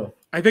 I don't know.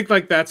 I think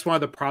like that's one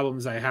of the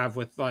problems I have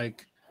with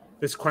like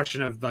this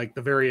question of like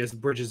the various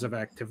bridges of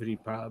Activity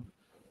Pub.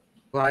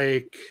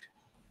 Like,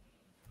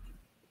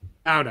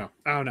 I don't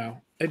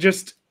know.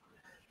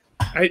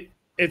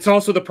 It's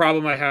also the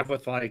problem I have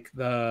with like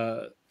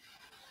the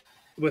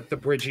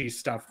bridgy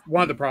stuff.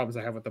 One of the problems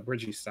I have with the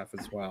bridgy stuff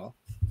as well.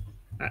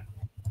 I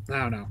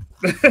don't know.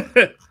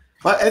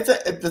 But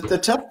the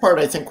tough part,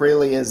 I think,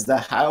 really is the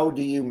how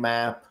do you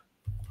map,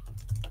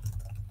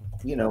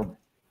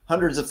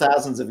 hundreds of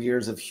thousands of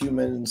years of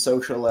human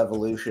social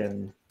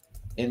evolution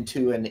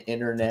into an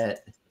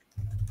internet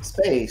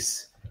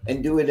space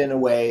and do it in a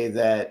way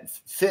that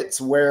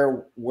fits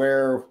where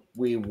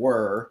we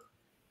were,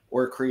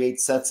 or create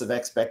sets of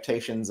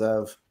expectations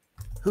of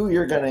who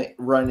you're going to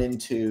run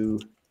into,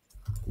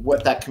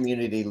 what that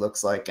community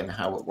looks like, and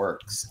how it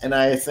works. And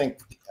I think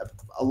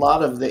a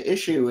lot of the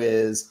issue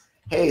is,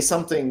 hey,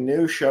 something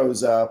new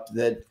shows up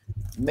that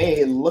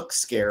may look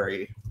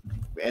scary.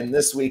 And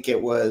this week it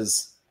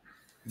was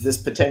this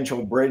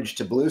potential bridge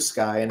to Blue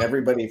Sky, and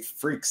everybody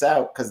freaks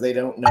out because they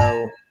don't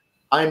know.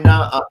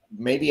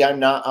 Maybe I'm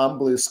not on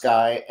Blue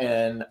Sky,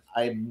 and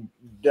I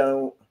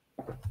don't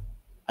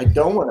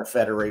want to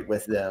federate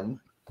with them.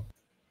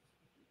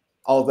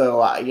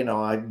 Although I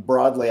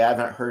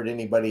haven't heard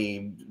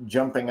anybody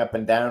jumping up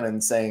and down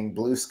and saying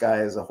Blue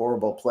Sky is a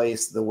horrible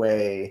place the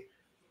way,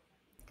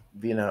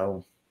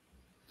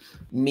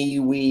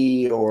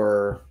 MeWe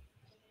or,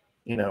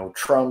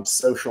 Trump's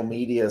social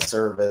media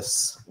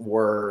service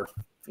were,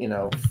 in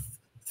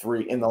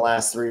the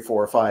last 3,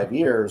 4, 5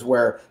 years,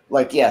 where,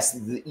 like, yes,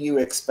 you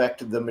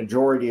expect the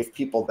majority of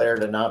people there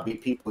to not be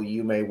people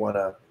you may want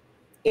to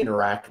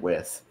interact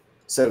with.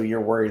 So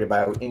you're worried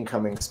about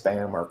incoming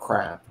spam or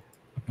crap.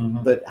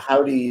 Mm-hmm. But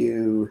how do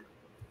you,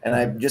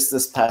 and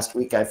this past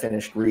week, I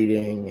finished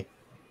reading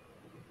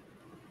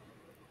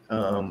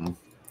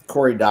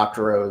Cory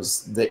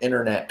Doctorow's The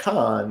Internet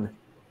Con,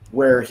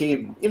 where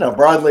he,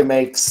 broadly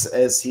makes,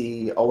 as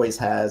he always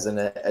has,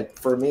 and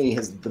for me,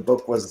 the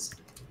book was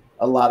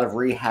a lot of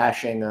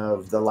rehashing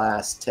of the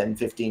last 10,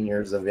 15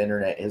 years of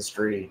internet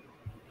history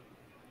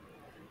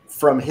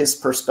from his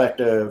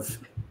perspective.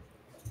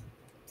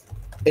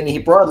 And he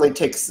broadly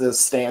takes the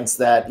stance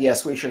that,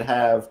 yes, we should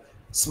have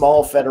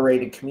small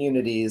federated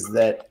communities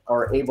that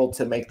are able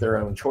to make their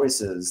own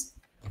choices.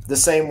 The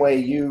same way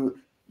you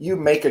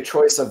make a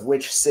choice of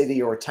which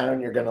city or town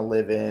you're going to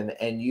live in,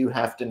 and you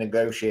have to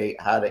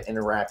negotiate how to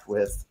interact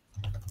with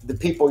the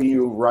people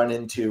you run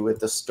into at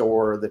the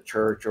store, the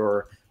church,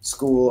 or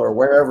school, or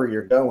wherever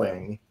you're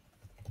going.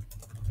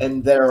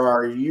 And there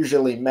are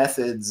usually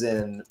methods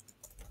in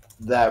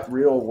that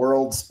real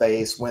world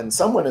space when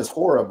someone is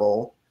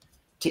horrible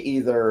to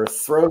either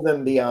throw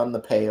them beyond the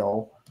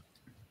pale,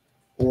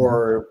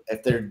 or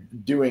if they're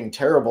doing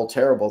terrible,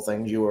 terrible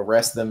things, you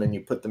arrest them and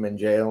you put them in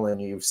jail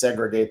and you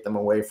segregate them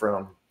away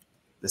from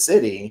the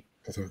city.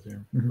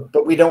 Mm-hmm.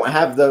 But we don't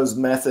have those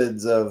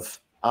methods of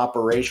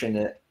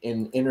operation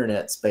in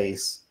internet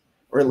space,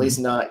 or at least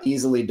not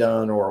easily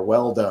done or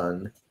well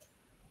done.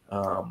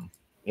 So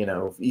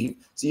you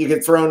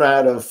get thrown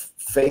out of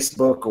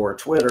Facebook or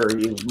Twitter,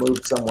 you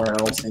move somewhere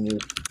else, and you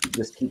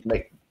just keep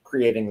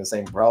creating the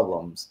same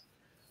problems.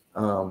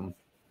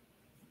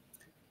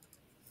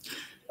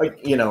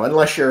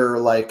 Unless you're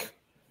like,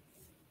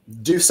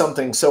 do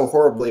something so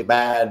horribly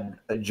bad,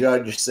 a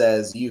judge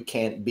says you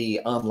can't be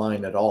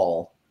online at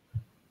all,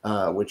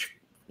 which,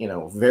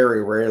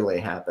 very rarely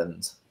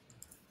happens.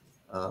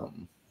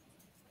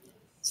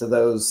 So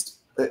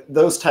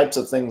those types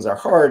of things are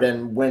hard.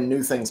 And when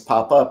new things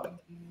pop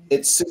up,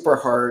 it's super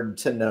hard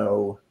to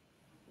know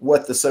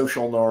what the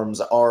social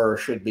norms are or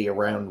should be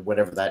around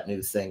whatever that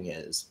new thing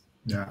is.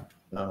 Yeah.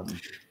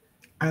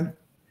 And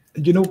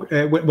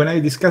when I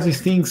discuss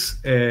these things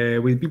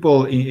with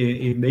people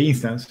in the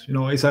instance,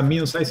 it's a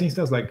medium-sized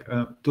instance, like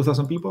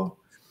 2,000 people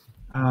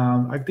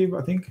active,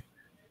 I think,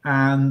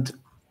 and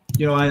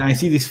I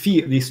see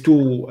these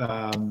two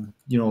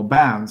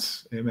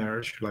bands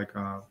emerge, like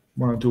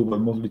one or two, but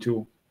mostly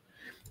two.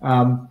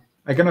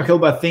 I cannot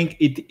help but think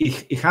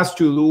it has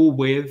to do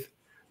with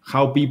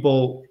how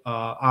people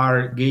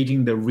are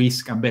gauging the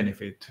risk and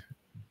benefit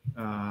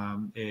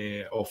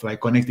of like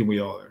connecting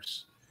with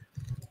others.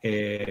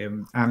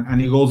 And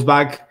it goes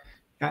back,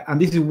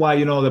 and this is why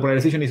the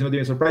polarization is not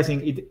even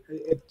surprising.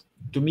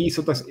 To me,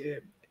 sometimes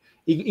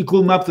it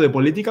could map to the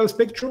political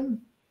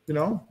spectrum,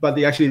 but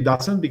it actually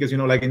doesn't, because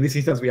like in this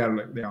instance we are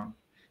like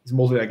it's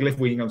mostly like left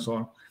wing and so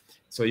on.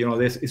 So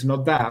this is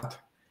not that,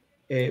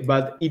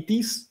 but it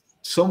is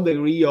some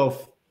degree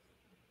of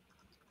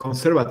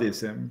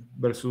conservatism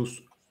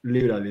versus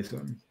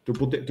liberalism,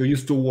 to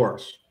use two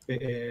words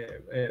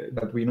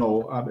that we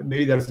know.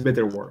 Maybe there's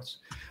better words,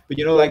 but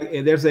like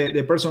there's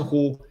the person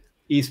who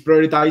is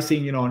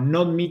prioritizing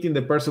not meeting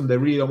the person they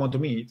really don't want to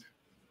meet,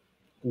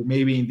 who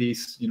maybe in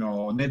this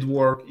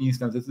network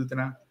instance,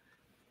 etc.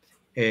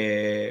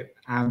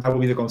 And that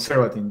would be the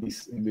conservative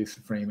in this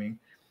framing,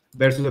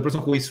 versus the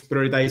person who is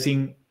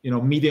prioritizing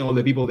meeting all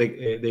the people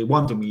they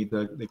want to meet,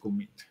 that they could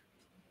meet.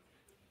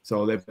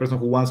 So the person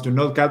who wants to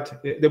not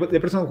cut, the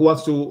person who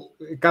wants to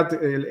cut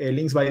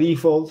links by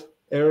default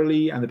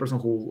early, and the person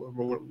who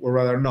would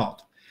rather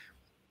not.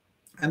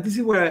 And this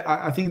is where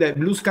I think that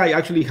Blue Sky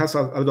actually has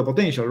a lot of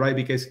potential, right?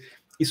 Because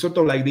it's sort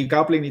of like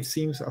decoupling, it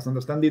seems, as I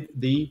understand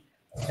it, the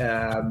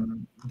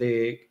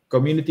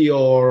community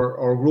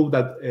or group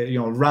that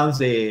runs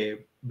the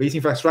base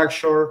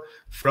infrastructure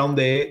from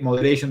the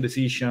moderation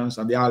decisions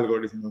and the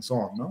algorithms and so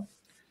on, no?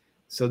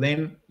 So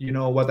then,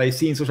 what I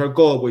see in social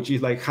code, which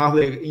is like half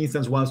the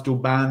instance wants to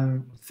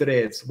ban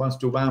threads, wants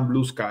to ban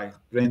Blue Sky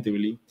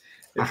preemptively,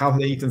 and half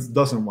the instance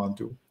doesn't want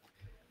to.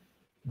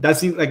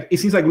 It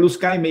seems like Blue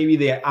Sky may be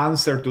the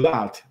answer to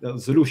that. The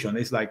solution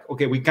is like,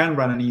 okay, we can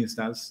run an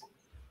instance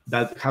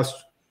that has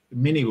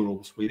many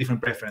groups with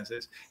different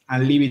preferences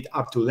and leave it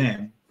up to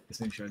them,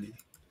 essentially.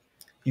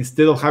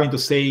 Instead of having to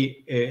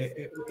say,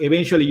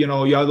 eventually, you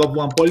adopt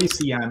one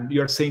policy and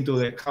you're saying to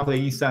half the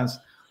instance,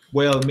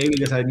 well, maybe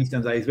there's an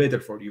instance that is better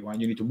for you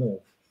and you need to move.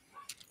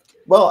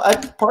 Well,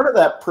 part of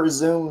that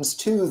presumes,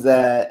 too,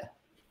 that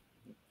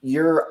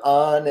you're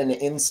on an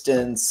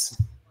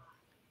instance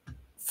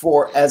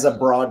as a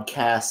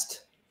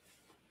broadcast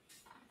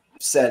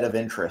set of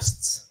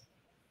interests.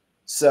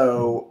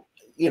 So,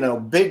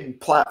 big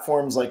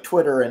platforms like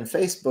Twitter and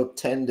Facebook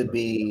tend to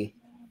be,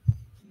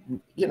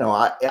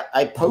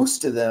 I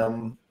post to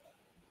them.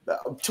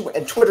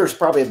 And Twitter's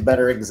probably a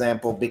better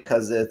example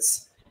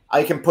because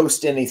I can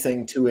post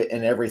anything to it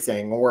and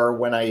everything. Or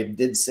when I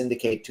did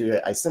syndicate to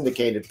it, I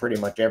syndicated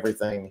pretty much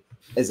everything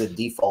as a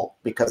default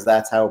because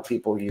that's how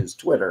people use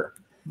Twitter.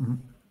 Mm-hmm.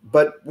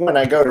 But when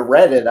I go to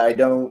Reddit, I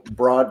don't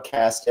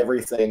broadcast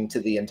everything to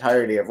the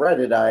entirety of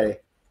Reddit. I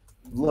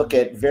look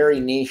at very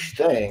niche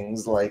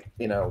things like,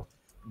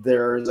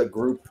 there's a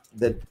group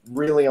that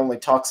really only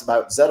talks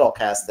about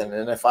Zettelkasten.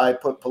 And if I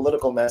put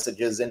political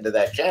messages into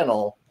that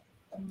channel,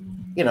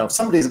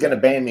 somebody's going to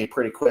ban me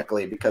pretty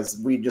quickly because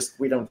we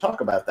don't talk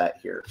about that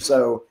here.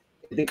 So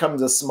it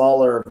becomes a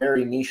smaller,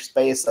 very niche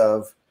space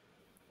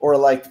or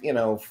like,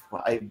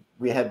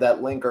 we had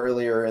that link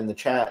earlier in the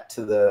chat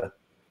to the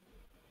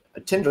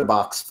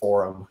Tinderbox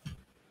forum.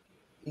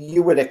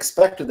 You would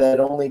expect that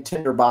only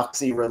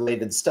Tinderboxy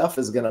related stuff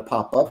is going to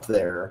pop up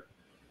there,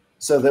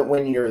 so that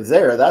when you're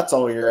there, that's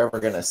all you're ever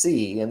going to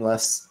see,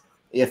 unless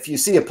if you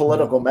see a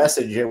political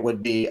message, it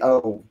would be,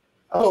 oh,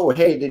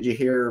 hey, did you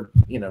hear,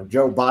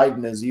 Joe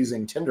Biden is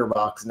using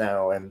Tinderbox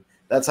now, and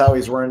that's how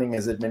he's running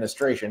his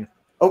administration.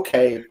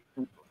 Okay,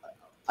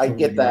 I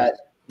get that.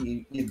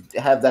 You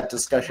have that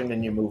discussion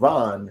and you move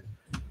on.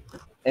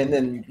 And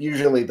then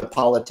usually the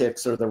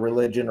politics or the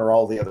religion or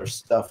all the other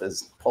stuff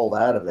is pulled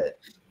out of it.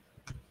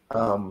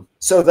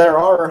 So there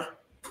are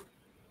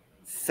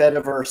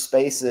Fediverse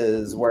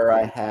spaces where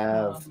I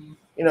have,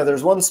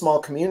 there's one small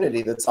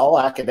community that's all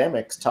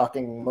academics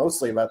talking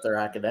mostly about their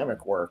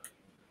academic work.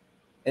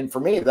 And for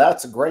me,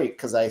 that's great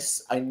because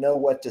I know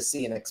what to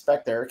see and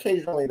expect there.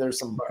 Occasionally there's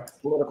some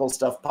political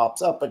stuff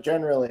pops up, but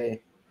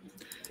generally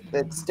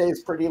it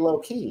stays pretty low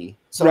key.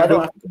 So I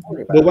don't have to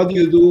worry about it. But what do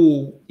you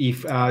do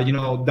if,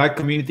 that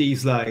community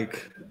is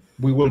like,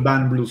 we will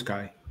ban Blue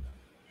Sky?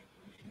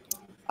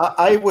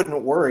 I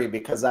wouldn't worry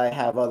because I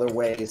have other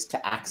ways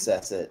to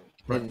access it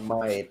in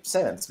my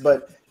sense.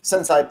 But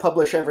since I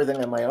publish everything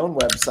on my own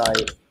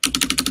website,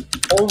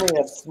 only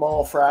a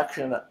small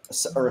fraction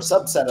or a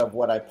subset of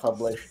what I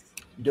publish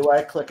do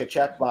I click a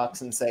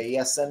checkbox and say,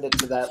 yes, send it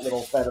to that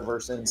little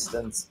Fediverse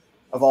instance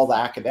of all the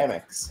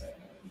academics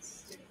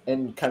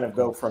and kind of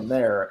go from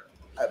there.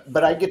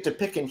 But I get to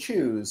pick and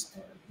choose.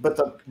 But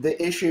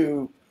the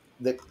issue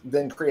that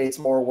then creates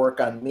more work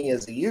on me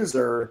as a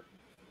user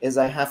is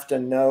I have to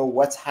know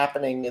what's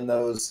happening in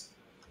those,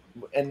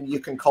 and you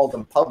can call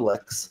them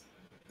publics.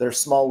 They're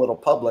small little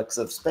publics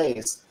of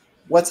space.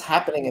 what's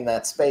happening in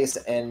that space,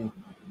 and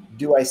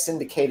do I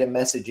syndicate a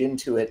message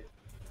into it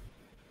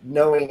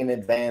knowing in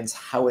advance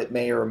how it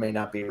may or may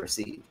not be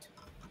received?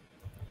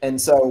 And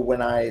so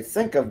when I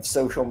think of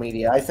social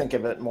media, I think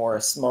of it more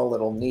as small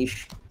little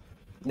niche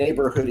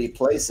neighborhoody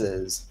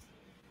places.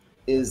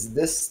 Does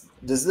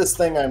this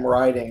thing I'm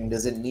writing,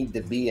 does it need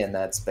to be in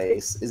that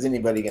space? Is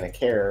anybody going to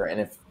care? And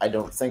if I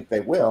don't think they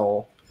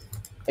will,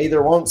 I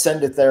either won't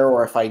send it there,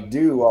 or if I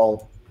do,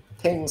 I'll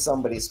ping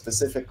somebody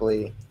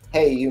specifically,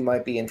 hey, you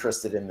might be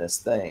interested in this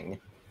thing,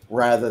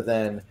 rather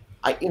than,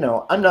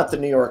 I'm not the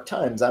New York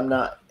Times.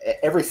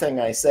 Everything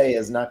I say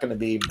is not going to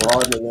be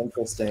broadly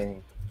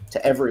interesting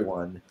to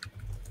everyone.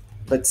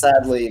 But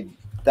sadly,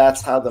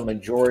 that's how the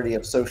majority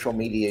of social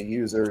media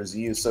users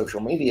use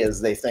social media,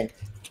 is they think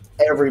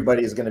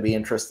everybody's going to be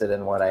interested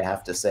in what I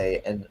have to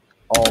say, and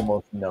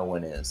almost no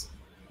one is.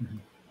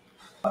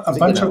 A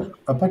bunch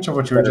of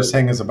what you were just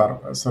saying is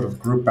about sort of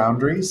group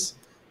boundaries,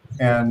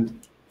 and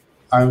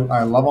I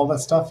love all that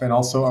stuff. And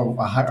also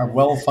a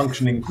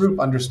well-functioning group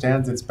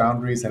understands its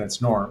boundaries and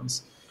its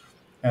norms,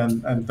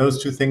 and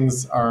those two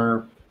things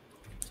are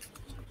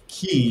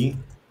key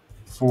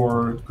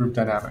for group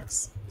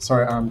dynamics.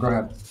 Sorry, go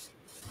ahead.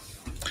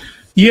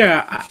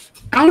 Yeah,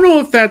 I don't know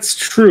if that's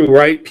true,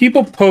 right?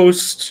 People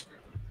post.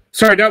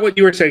 Sorry, not what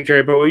you were saying,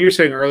 Jerry, but what you were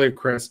saying earlier,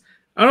 Chris.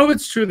 I don't know if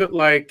it's true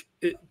that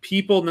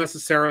people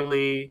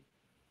necessarily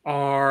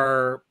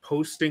are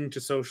posting to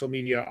social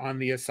media on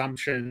the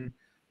assumption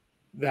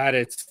that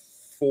it's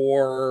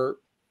for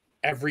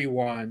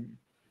everyone.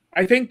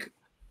 I think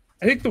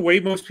the way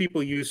most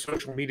people use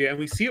social media, and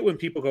we see it when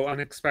people go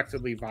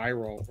unexpectedly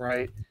viral,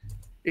 right,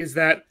 is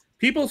that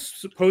people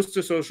post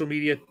to social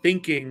media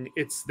thinking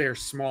it's their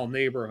small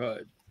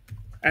neighborhood,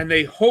 and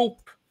they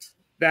hope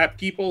that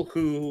people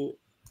who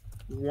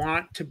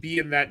want to be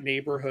in that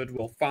neighborhood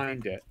will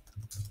find it.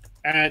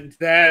 And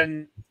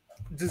then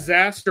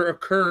disaster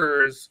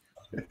occurs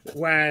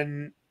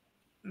when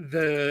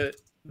the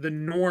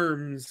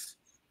norms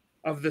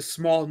of the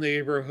small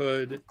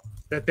neighborhood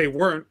that they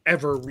weren't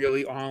ever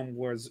really on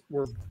was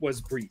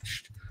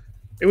breached.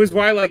 It was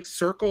why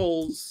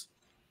circles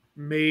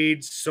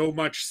made so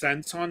much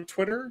sense on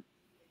Twitter,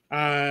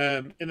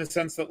 in the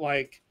sense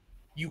that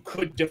you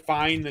could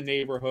define the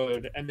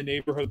neighborhood, and the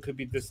neighborhood could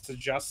be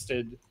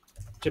disadjusted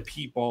to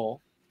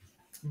people,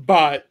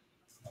 but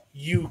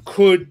you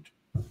could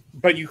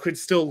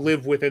still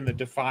live within the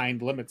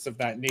defined limits of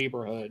that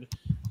neighborhood,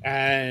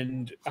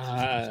 and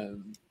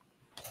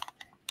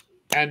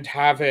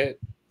have it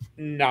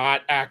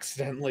not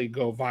accidentally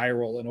go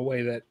viral in a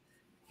way that,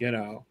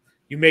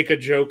 you make a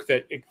joke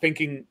that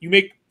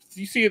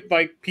you see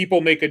it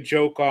people make a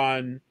joke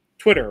on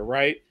Twitter,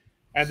 right?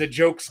 And the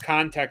joke's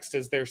context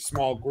is their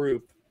small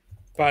group,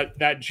 but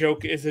that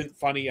joke isn't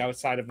funny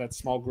outside of that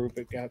small group.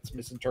 It gets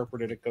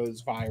misinterpreted. It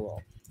goes viral,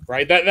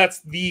 right?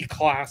 That's the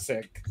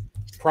classic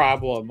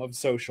problem of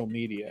social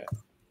media.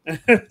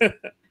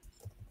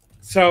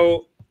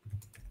 So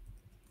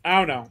I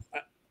don't know.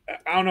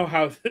 I don't know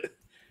how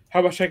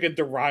much I could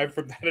derive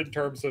from that in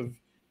terms of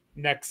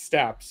next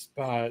steps,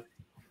 but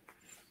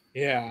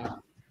yeah.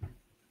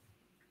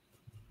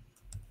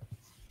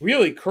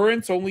 Really,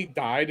 Currents only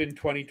died in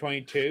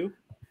 2022.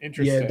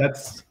 Interesting.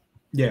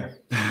 Yeah,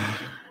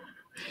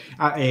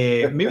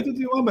 maybe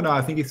 21, but no,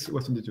 I think it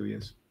was 22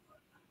 years.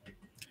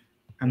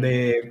 And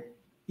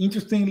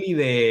interestingly,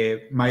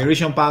 the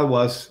migration path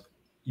was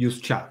use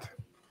chat.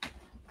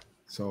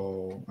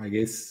 So I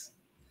guess,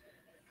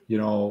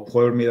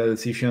 whoever made that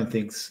decision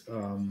thinks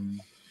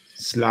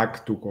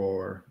Slack took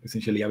over,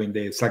 essentially having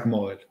the Slack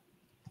model,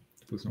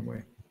 to put some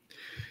way.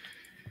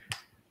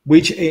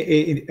 Which,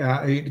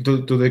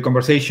 to the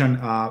conversation,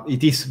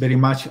 it is very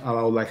much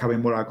about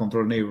having more a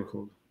controlled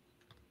neighborhood.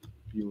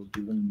 You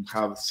won't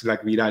have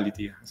Slack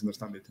virality, as I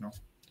understand it,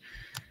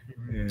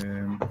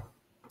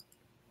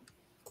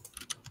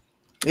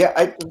 Yeah,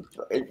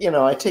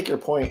 I take your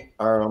point,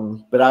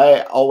 but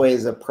I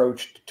always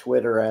approached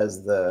Twitter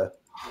as the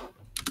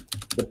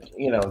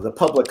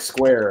public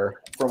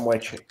square from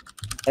which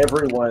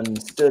everyone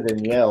stood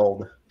and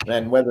yelled,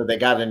 and whether they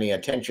got any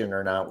attention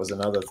or not was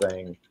another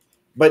thing.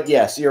 But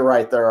yes, you're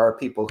right. There are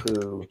people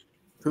who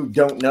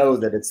don't know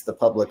that it's the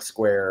public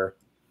square,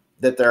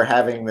 that they're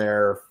having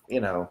their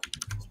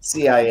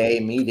CIA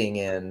meeting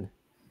in,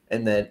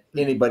 and that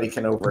anybody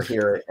can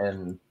overhear it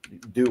and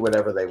do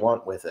whatever they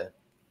want with it.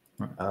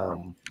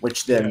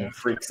 Which then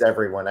freaks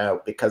everyone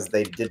out because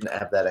they didn't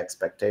have that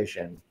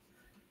expectation.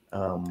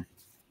 And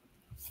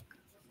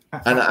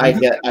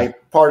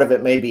part of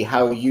it may be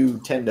how you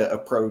tend to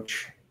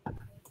approach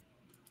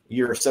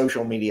your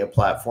social media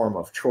platform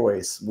of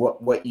choice,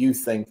 what you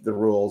think the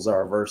rules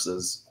are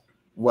versus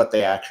what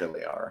they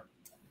actually are.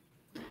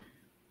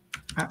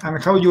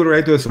 And how you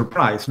react to the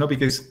surprise,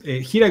 Because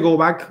here I go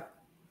back,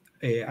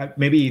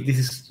 maybe this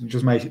is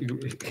just my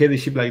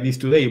headship like this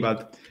today,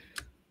 but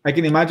I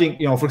can imagine,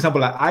 for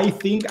example, I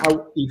think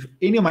if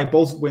any of my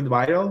posts went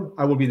viral,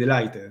 I would be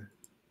delighted.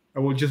 I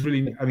would just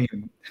really,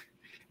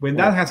 when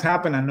that has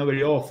happened, and not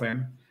very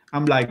often,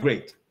 I'm like,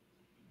 great.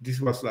 this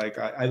was like,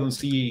 I don't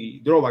see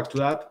drawbacks to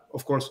that.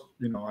 Of course,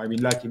 I've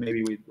been lucky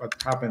maybe with what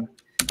happened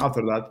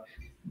after that,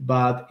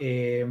 but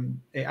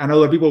and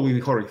other people will be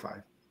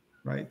horrified,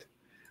 right?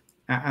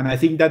 And I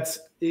think that's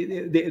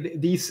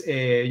these,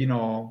 a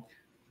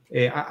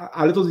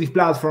lot of these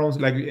platforms,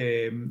 like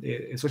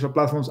social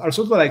platforms, are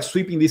sort of like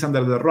sweeping this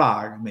under the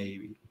rug.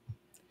 Maybe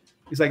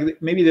it's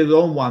like maybe they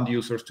don't want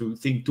users to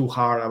think too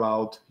hard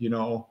about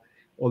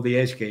all the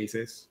edge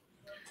cases.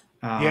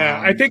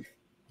 Yeah, I think.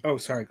 Oh,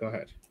 sorry. Go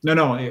ahead.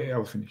 No, I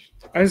was finished.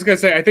 I was gonna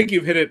say, I think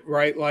you've hit it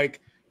right.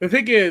 Like, the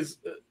thing is,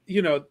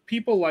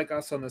 people like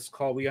us on this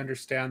call, we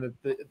understand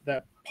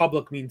that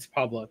public means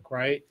public,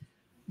 right?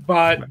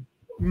 But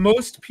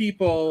most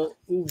people,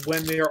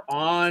 when they're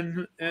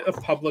on a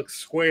public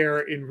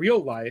square in real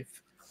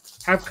life,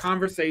 have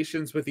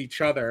conversations with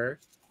each other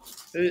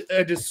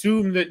and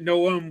assume that no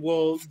one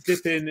will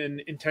dip in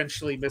and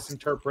intentionally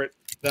misinterpret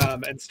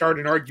them and start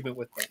an argument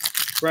with them,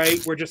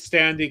 right? We're just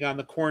standing on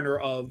the corner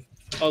of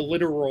a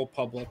literal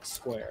public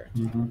square.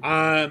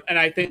 And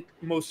I think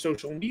most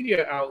social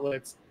media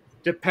outlets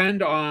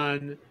depend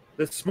on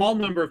the small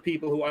number of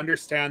people who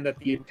understand that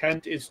the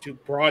intent is to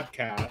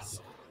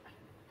broadcast,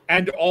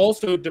 and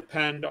also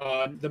depend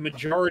on the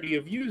majority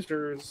of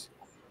users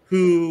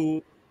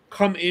who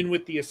come in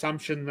with the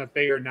assumption that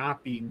they are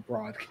not being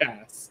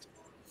broadcast.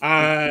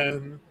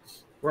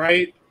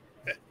 Right?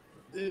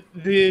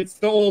 It's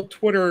the old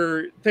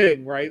Twitter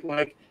thing, right?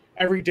 Like,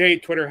 every day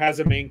Twitter has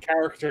a main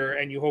character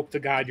and you hope to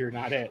God you're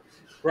not it,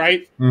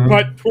 right?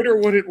 But Twitter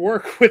wouldn't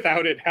work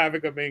without it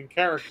having a main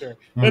character.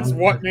 That's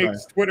what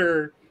makes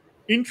Twitter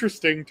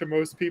interesting to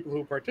most people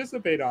who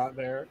participate on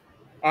there.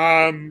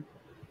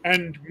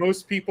 And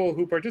most people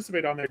who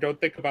participate on there don't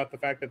think about the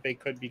fact that they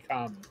could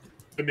become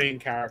the main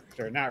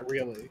character. Not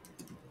really.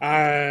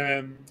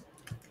 That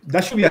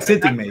should be a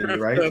setting, maybe,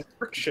 right? The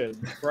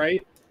friction,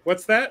 right?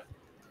 What's that?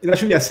 That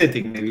should be a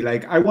setting, maybe.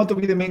 Like, I want to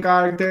be the main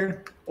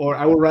character, or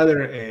I would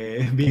rather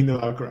be in the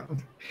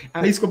background.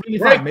 And it's completely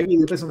fine. Maybe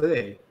it depends on the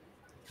day.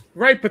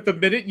 Right, but the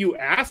minute you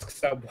ask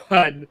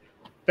someone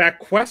that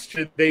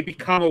question, they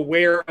become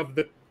aware of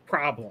the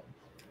problem.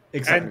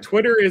 Exactly. And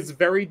Twitter is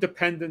very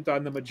dependent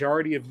on the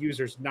majority of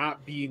users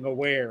not being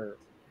aware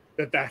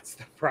that that's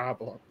the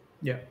problem.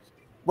 Yeah.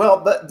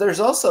 Well, but there's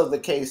also the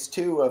case,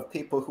 too, of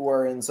people who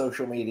are in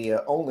social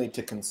media only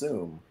to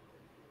consume.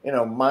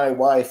 My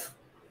wife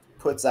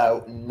puts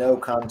out no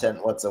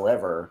content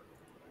whatsoever,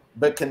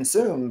 but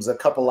consumes a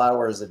couple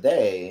hours a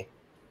day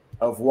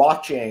of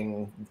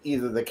watching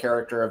either the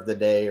character of the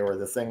day or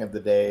the thing of the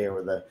day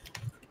or the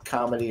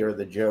comedy or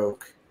the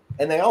joke.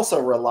 And they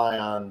also rely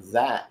on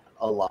that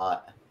a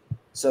lot.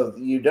 So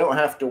you don't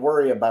have to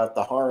worry about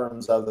the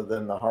harms other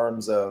than the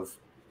harms of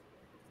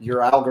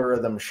your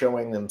algorithm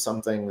showing them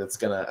something that's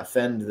going to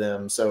offend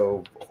them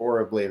so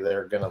horribly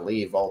they're going to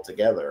leave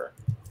altogether.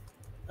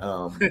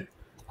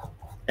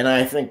 And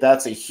I think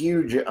that's a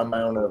huge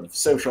amount of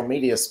social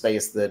media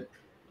space that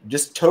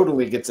just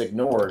totally gets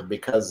ignored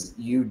because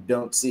you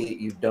don't see it,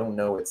 you don't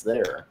know it's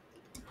there.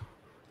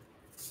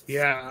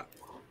 Yeah,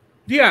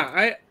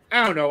 I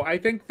don't know. I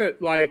think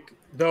that, like,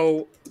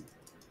 though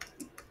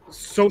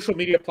social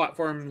media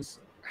platforms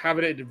have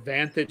an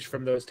advantage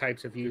from those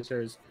types of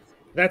users,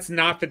 that's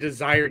not the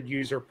desired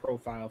user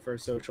profile for a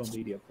social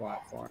media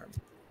platform.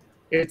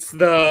 It's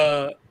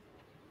the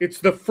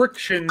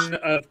friction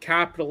of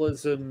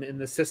capitalism in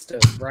the system,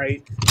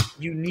 right?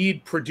 You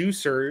need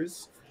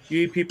producers,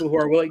 you need people who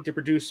are willing to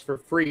produce for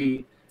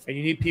free, and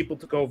you need people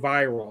to go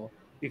viral,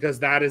 because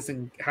that is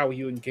how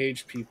you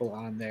engage people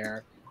on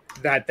there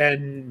that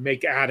then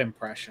make ad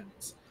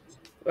impressions.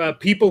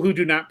 People who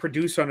do not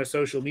produce on a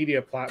social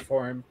media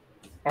platform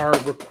are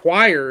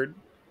required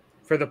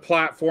for the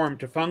platform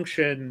to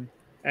function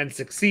and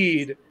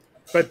succeed,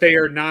 but they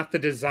are not the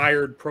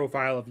desired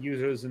profile of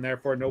users, and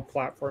therefore no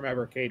platform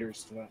ever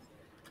caters to them.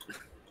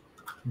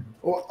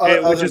 Well,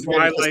 which is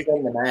why, like,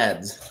 send them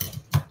ads.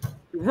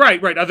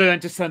 Right. Other than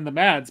to send them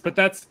ads, but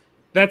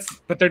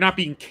but they're not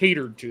being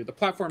catered to. The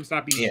platform's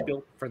not being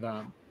built for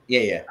them.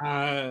 Yeah.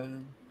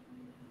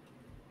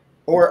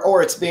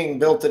 Or it's being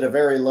built at a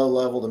very low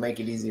level to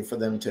make it easy for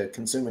them to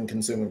consume and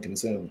consume and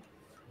consume.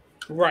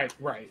 Right.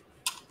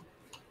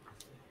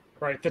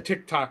 The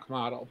TikTok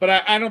model, but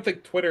I don't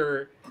think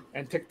Twitter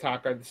and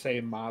TikTok are the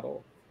same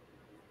model.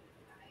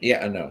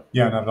 Yeah, I know.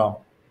 Yeah, not at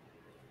all.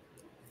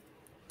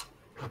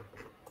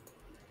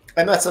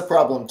 And that's the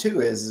problem,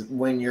 too, is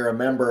when you're a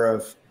member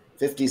of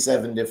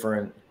 57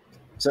 different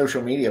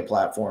social media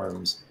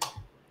platforms,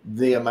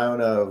 the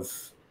amount of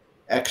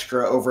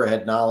extra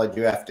overhead knowledge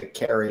you have to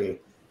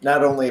carry,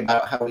 not only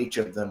about how each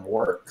of them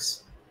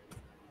works,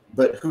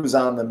 but who's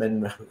on them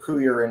and who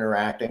you're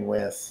interacting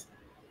with,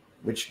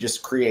 which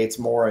just creates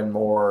more and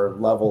more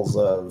levels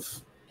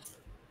of,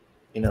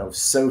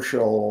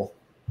 social,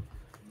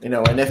 and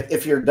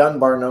if your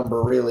Dunbar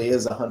number really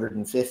is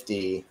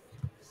 150,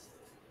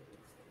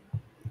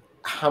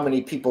 how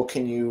many people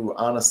can you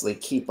honestly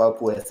keep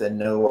up with and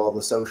know all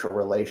the social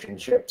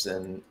relationships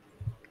and,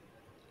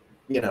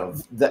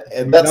 that's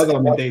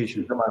a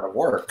huge amount of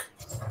work,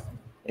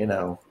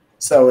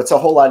 So it's a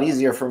whole lot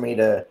easier for me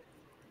to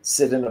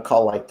sit in a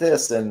call like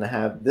this and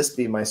have this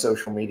be my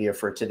social media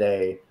for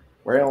today,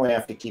 where I only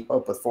have to keep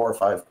up with 4 or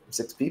 5,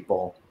 6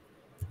 people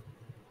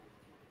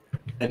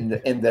and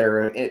in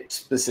their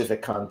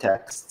specific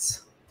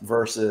contexts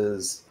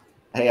versus,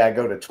 hey, I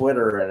go to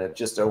Twitter and it's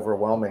just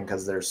overwhelming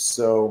because there's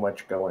so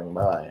much going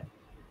by.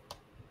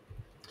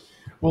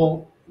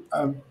 Well,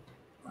 a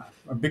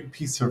big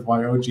piece of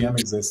why OGM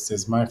exists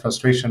is my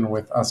frustration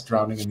with us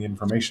drowning in the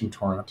information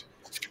torrent,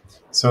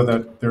 so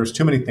that there's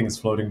too many things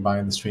floating by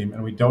in the stream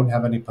and we don't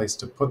have any place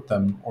to put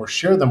them or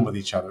share them with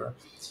each other.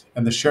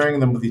 And the sharing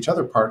them with each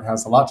other part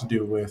has a lot to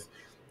do with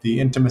the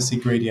intimacy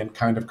gradient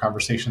kind of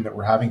conversation that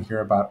we're having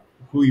here about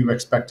who you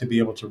expect to be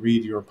able to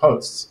read your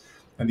posts.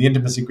 And the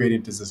intimacy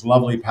gradient is this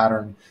lovely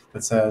pattern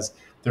that says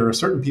there are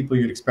certain people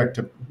you'd expect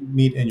to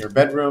meet in your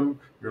bedroom,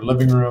 your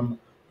living room,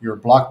 your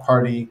block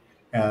party,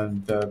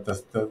 and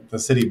the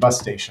city bus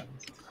station.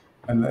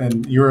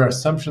 And your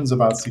assumptions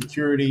about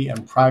security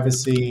and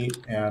privacy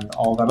and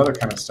all that other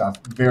kind of stuff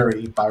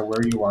vary by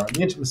where you are in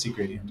the intimacy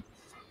gradient.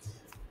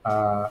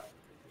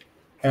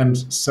 And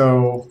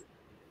so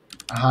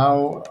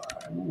how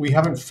we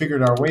haven't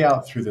figured our way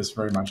out through this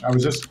very much.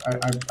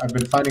 I've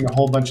been finding a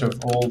whole bunch of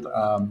old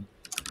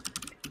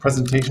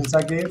presentations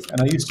I gave,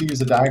 and I used to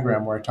use a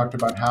diagram where I talked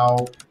about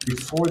how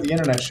before the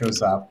internet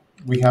shows up,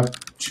 we have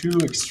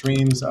 2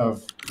 extremes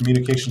of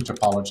communication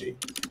topology.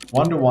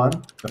 One-to-one,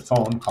 the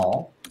phone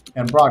call,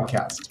 and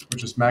broadcast,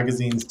 which is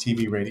magazines,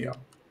 TV, radio.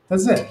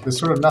 That's it. There's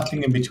sort of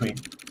nothing in between,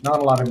 not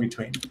a lot in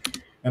between.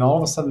 And all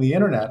of a sudden the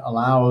internet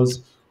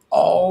allows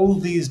all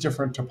these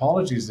different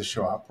topologies to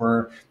show up,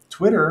 where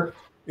Twitter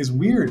is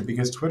weird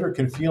because Twitter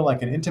can feel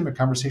like an intimate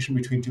conversation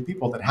between 2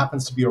 people that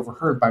happens to be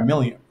overheard by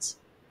millions.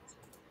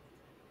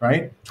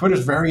 Right?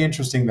 Twitter's very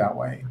interesting that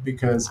way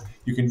because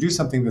you can do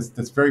something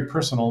that's very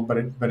personal, but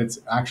it's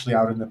actually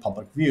out in the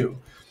public view.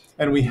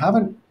 And we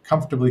haven't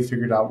comfortably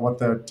figured out what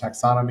the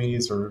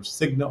taxonomies or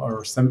signal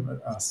or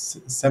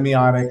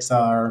semiotics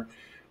are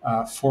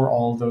for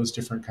all those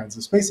different kinds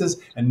of spaces.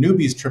 And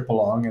newbies trip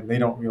along and they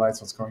don't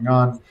realize what's going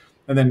on.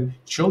 And then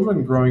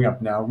children growing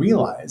up now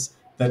realize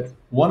that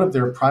one of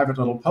their private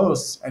little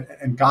posts,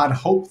 and God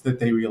hope that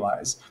they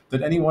realize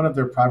that any one of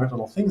their private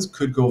little things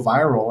could go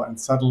viral and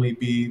suddenly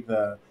be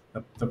the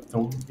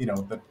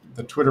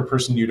Twitter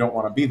person you don't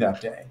want to be that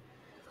day,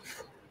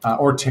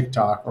 or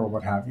TikTok or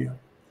what have you.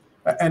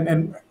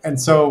 And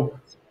so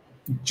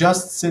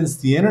just since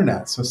the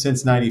internet, so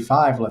since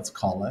 95, let's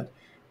call it,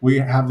 we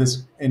have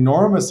this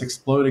enormous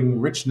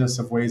exploding richness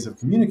of ways of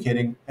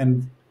communicating,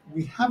 and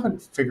we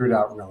haven't figured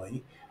out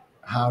really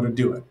how to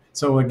do it.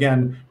 So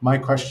again, my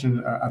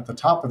question at the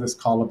top of this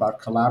call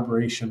about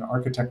collaboration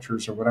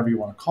architectures or whatever you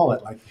want to call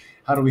it, like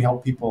how do we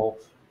help people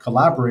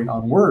collaborate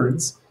on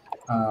words,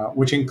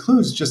 which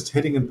includes just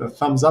hitting the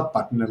thumbs up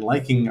button and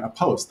liking a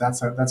post.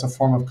 That's a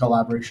form of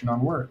collaboration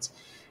on words.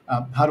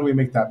 How do we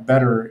make that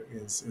better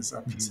is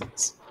a piece of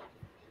this.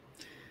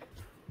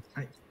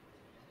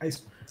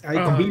 I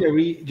completely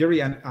agree,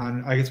 Jerry, and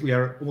I guess we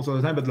are almost out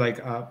of time, but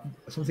like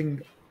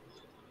something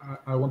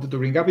I wanted to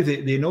bring up is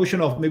the notion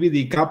of maybe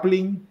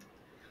decoupling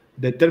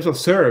the terms of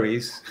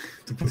service,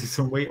 to put it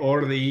some way,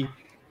 or the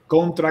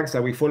contracts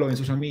that we follow in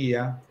social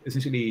media,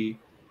 essentially,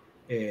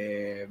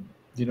 the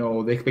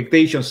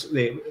expectations,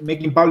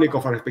 making public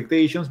of our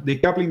expectations,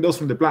 decoupling those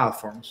from the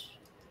platforms.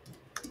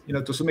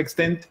 To some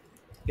extent,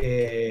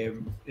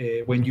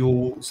 when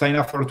you sign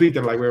up for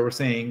Twitter, like we were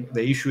saying,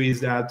 the issue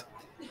is that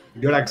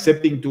you're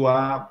accepting to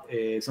a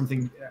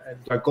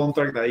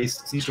contract that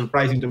seems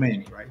surprising to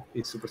many, right?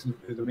 It's surprising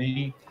to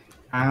many,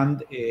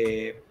 and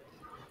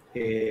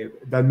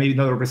that may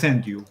not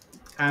represent you.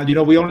 And you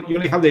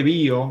only have the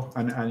video,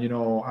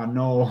 and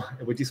no,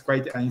 which is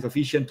quite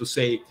insufficient to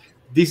say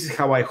this is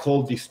how I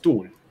hold this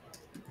tool,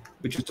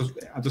 which is to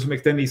some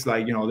extent is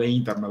like the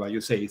internet, like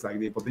you say, it's like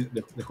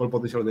the whole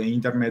potential of the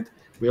internet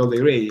with all the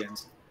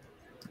gradients.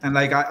 And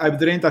like I've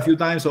dreamt a few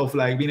times of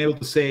like being able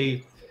to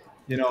say,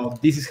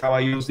 this is how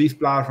I use this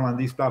platform and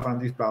this platform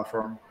and this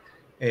platform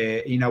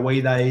in a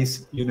way that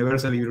is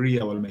universally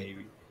readable,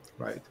 maybe,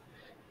 right?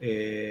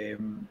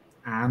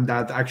 And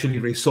that actually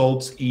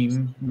results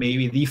in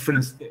maybe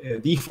different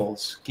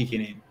defaults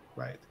kicking in,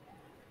 right?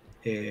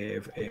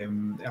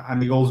 And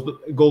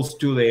it goes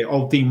to the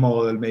opt-in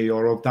model, maybe,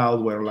 or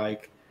opt-out, where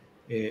like,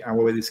 and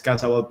where we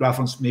discuss about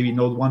platforms maybe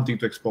not wanting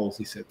to expose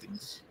these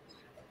settings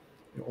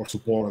or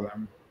support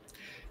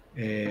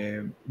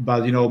them.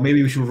 But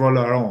maybe we should roll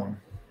our own.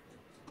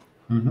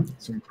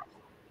 Mm-hmm.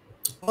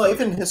 Well,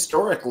 even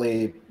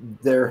historically,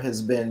 there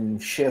has been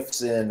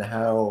shifts in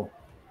how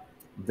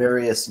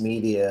various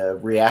media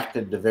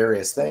reacted to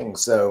various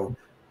things. So,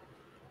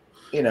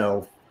 in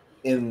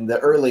the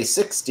early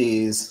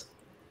 60s,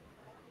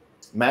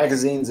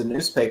 magazines and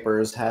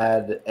newspapers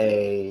had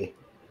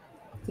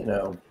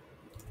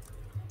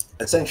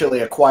essentially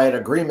a quiet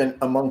agreement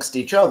amongst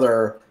each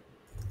other.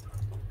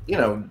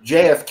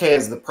 JFK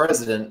is the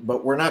president,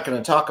 but we're not going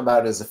to talk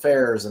about his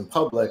affairs in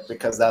public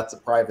because that's a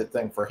private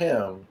thing for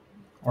him.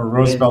 Or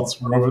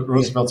Roosevelt's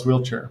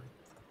wheelchair.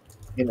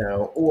 You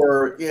know,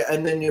 or yeah,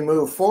 and then you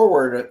move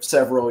forward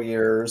several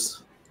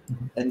years,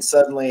 and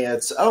suddenly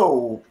it's,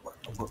 oh,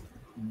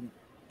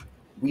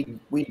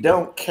 we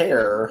don't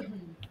care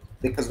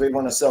because we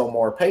want to sell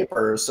more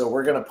papers, so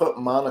we're going to put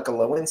Monica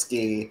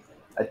Lewinsky,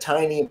 a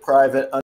tiny private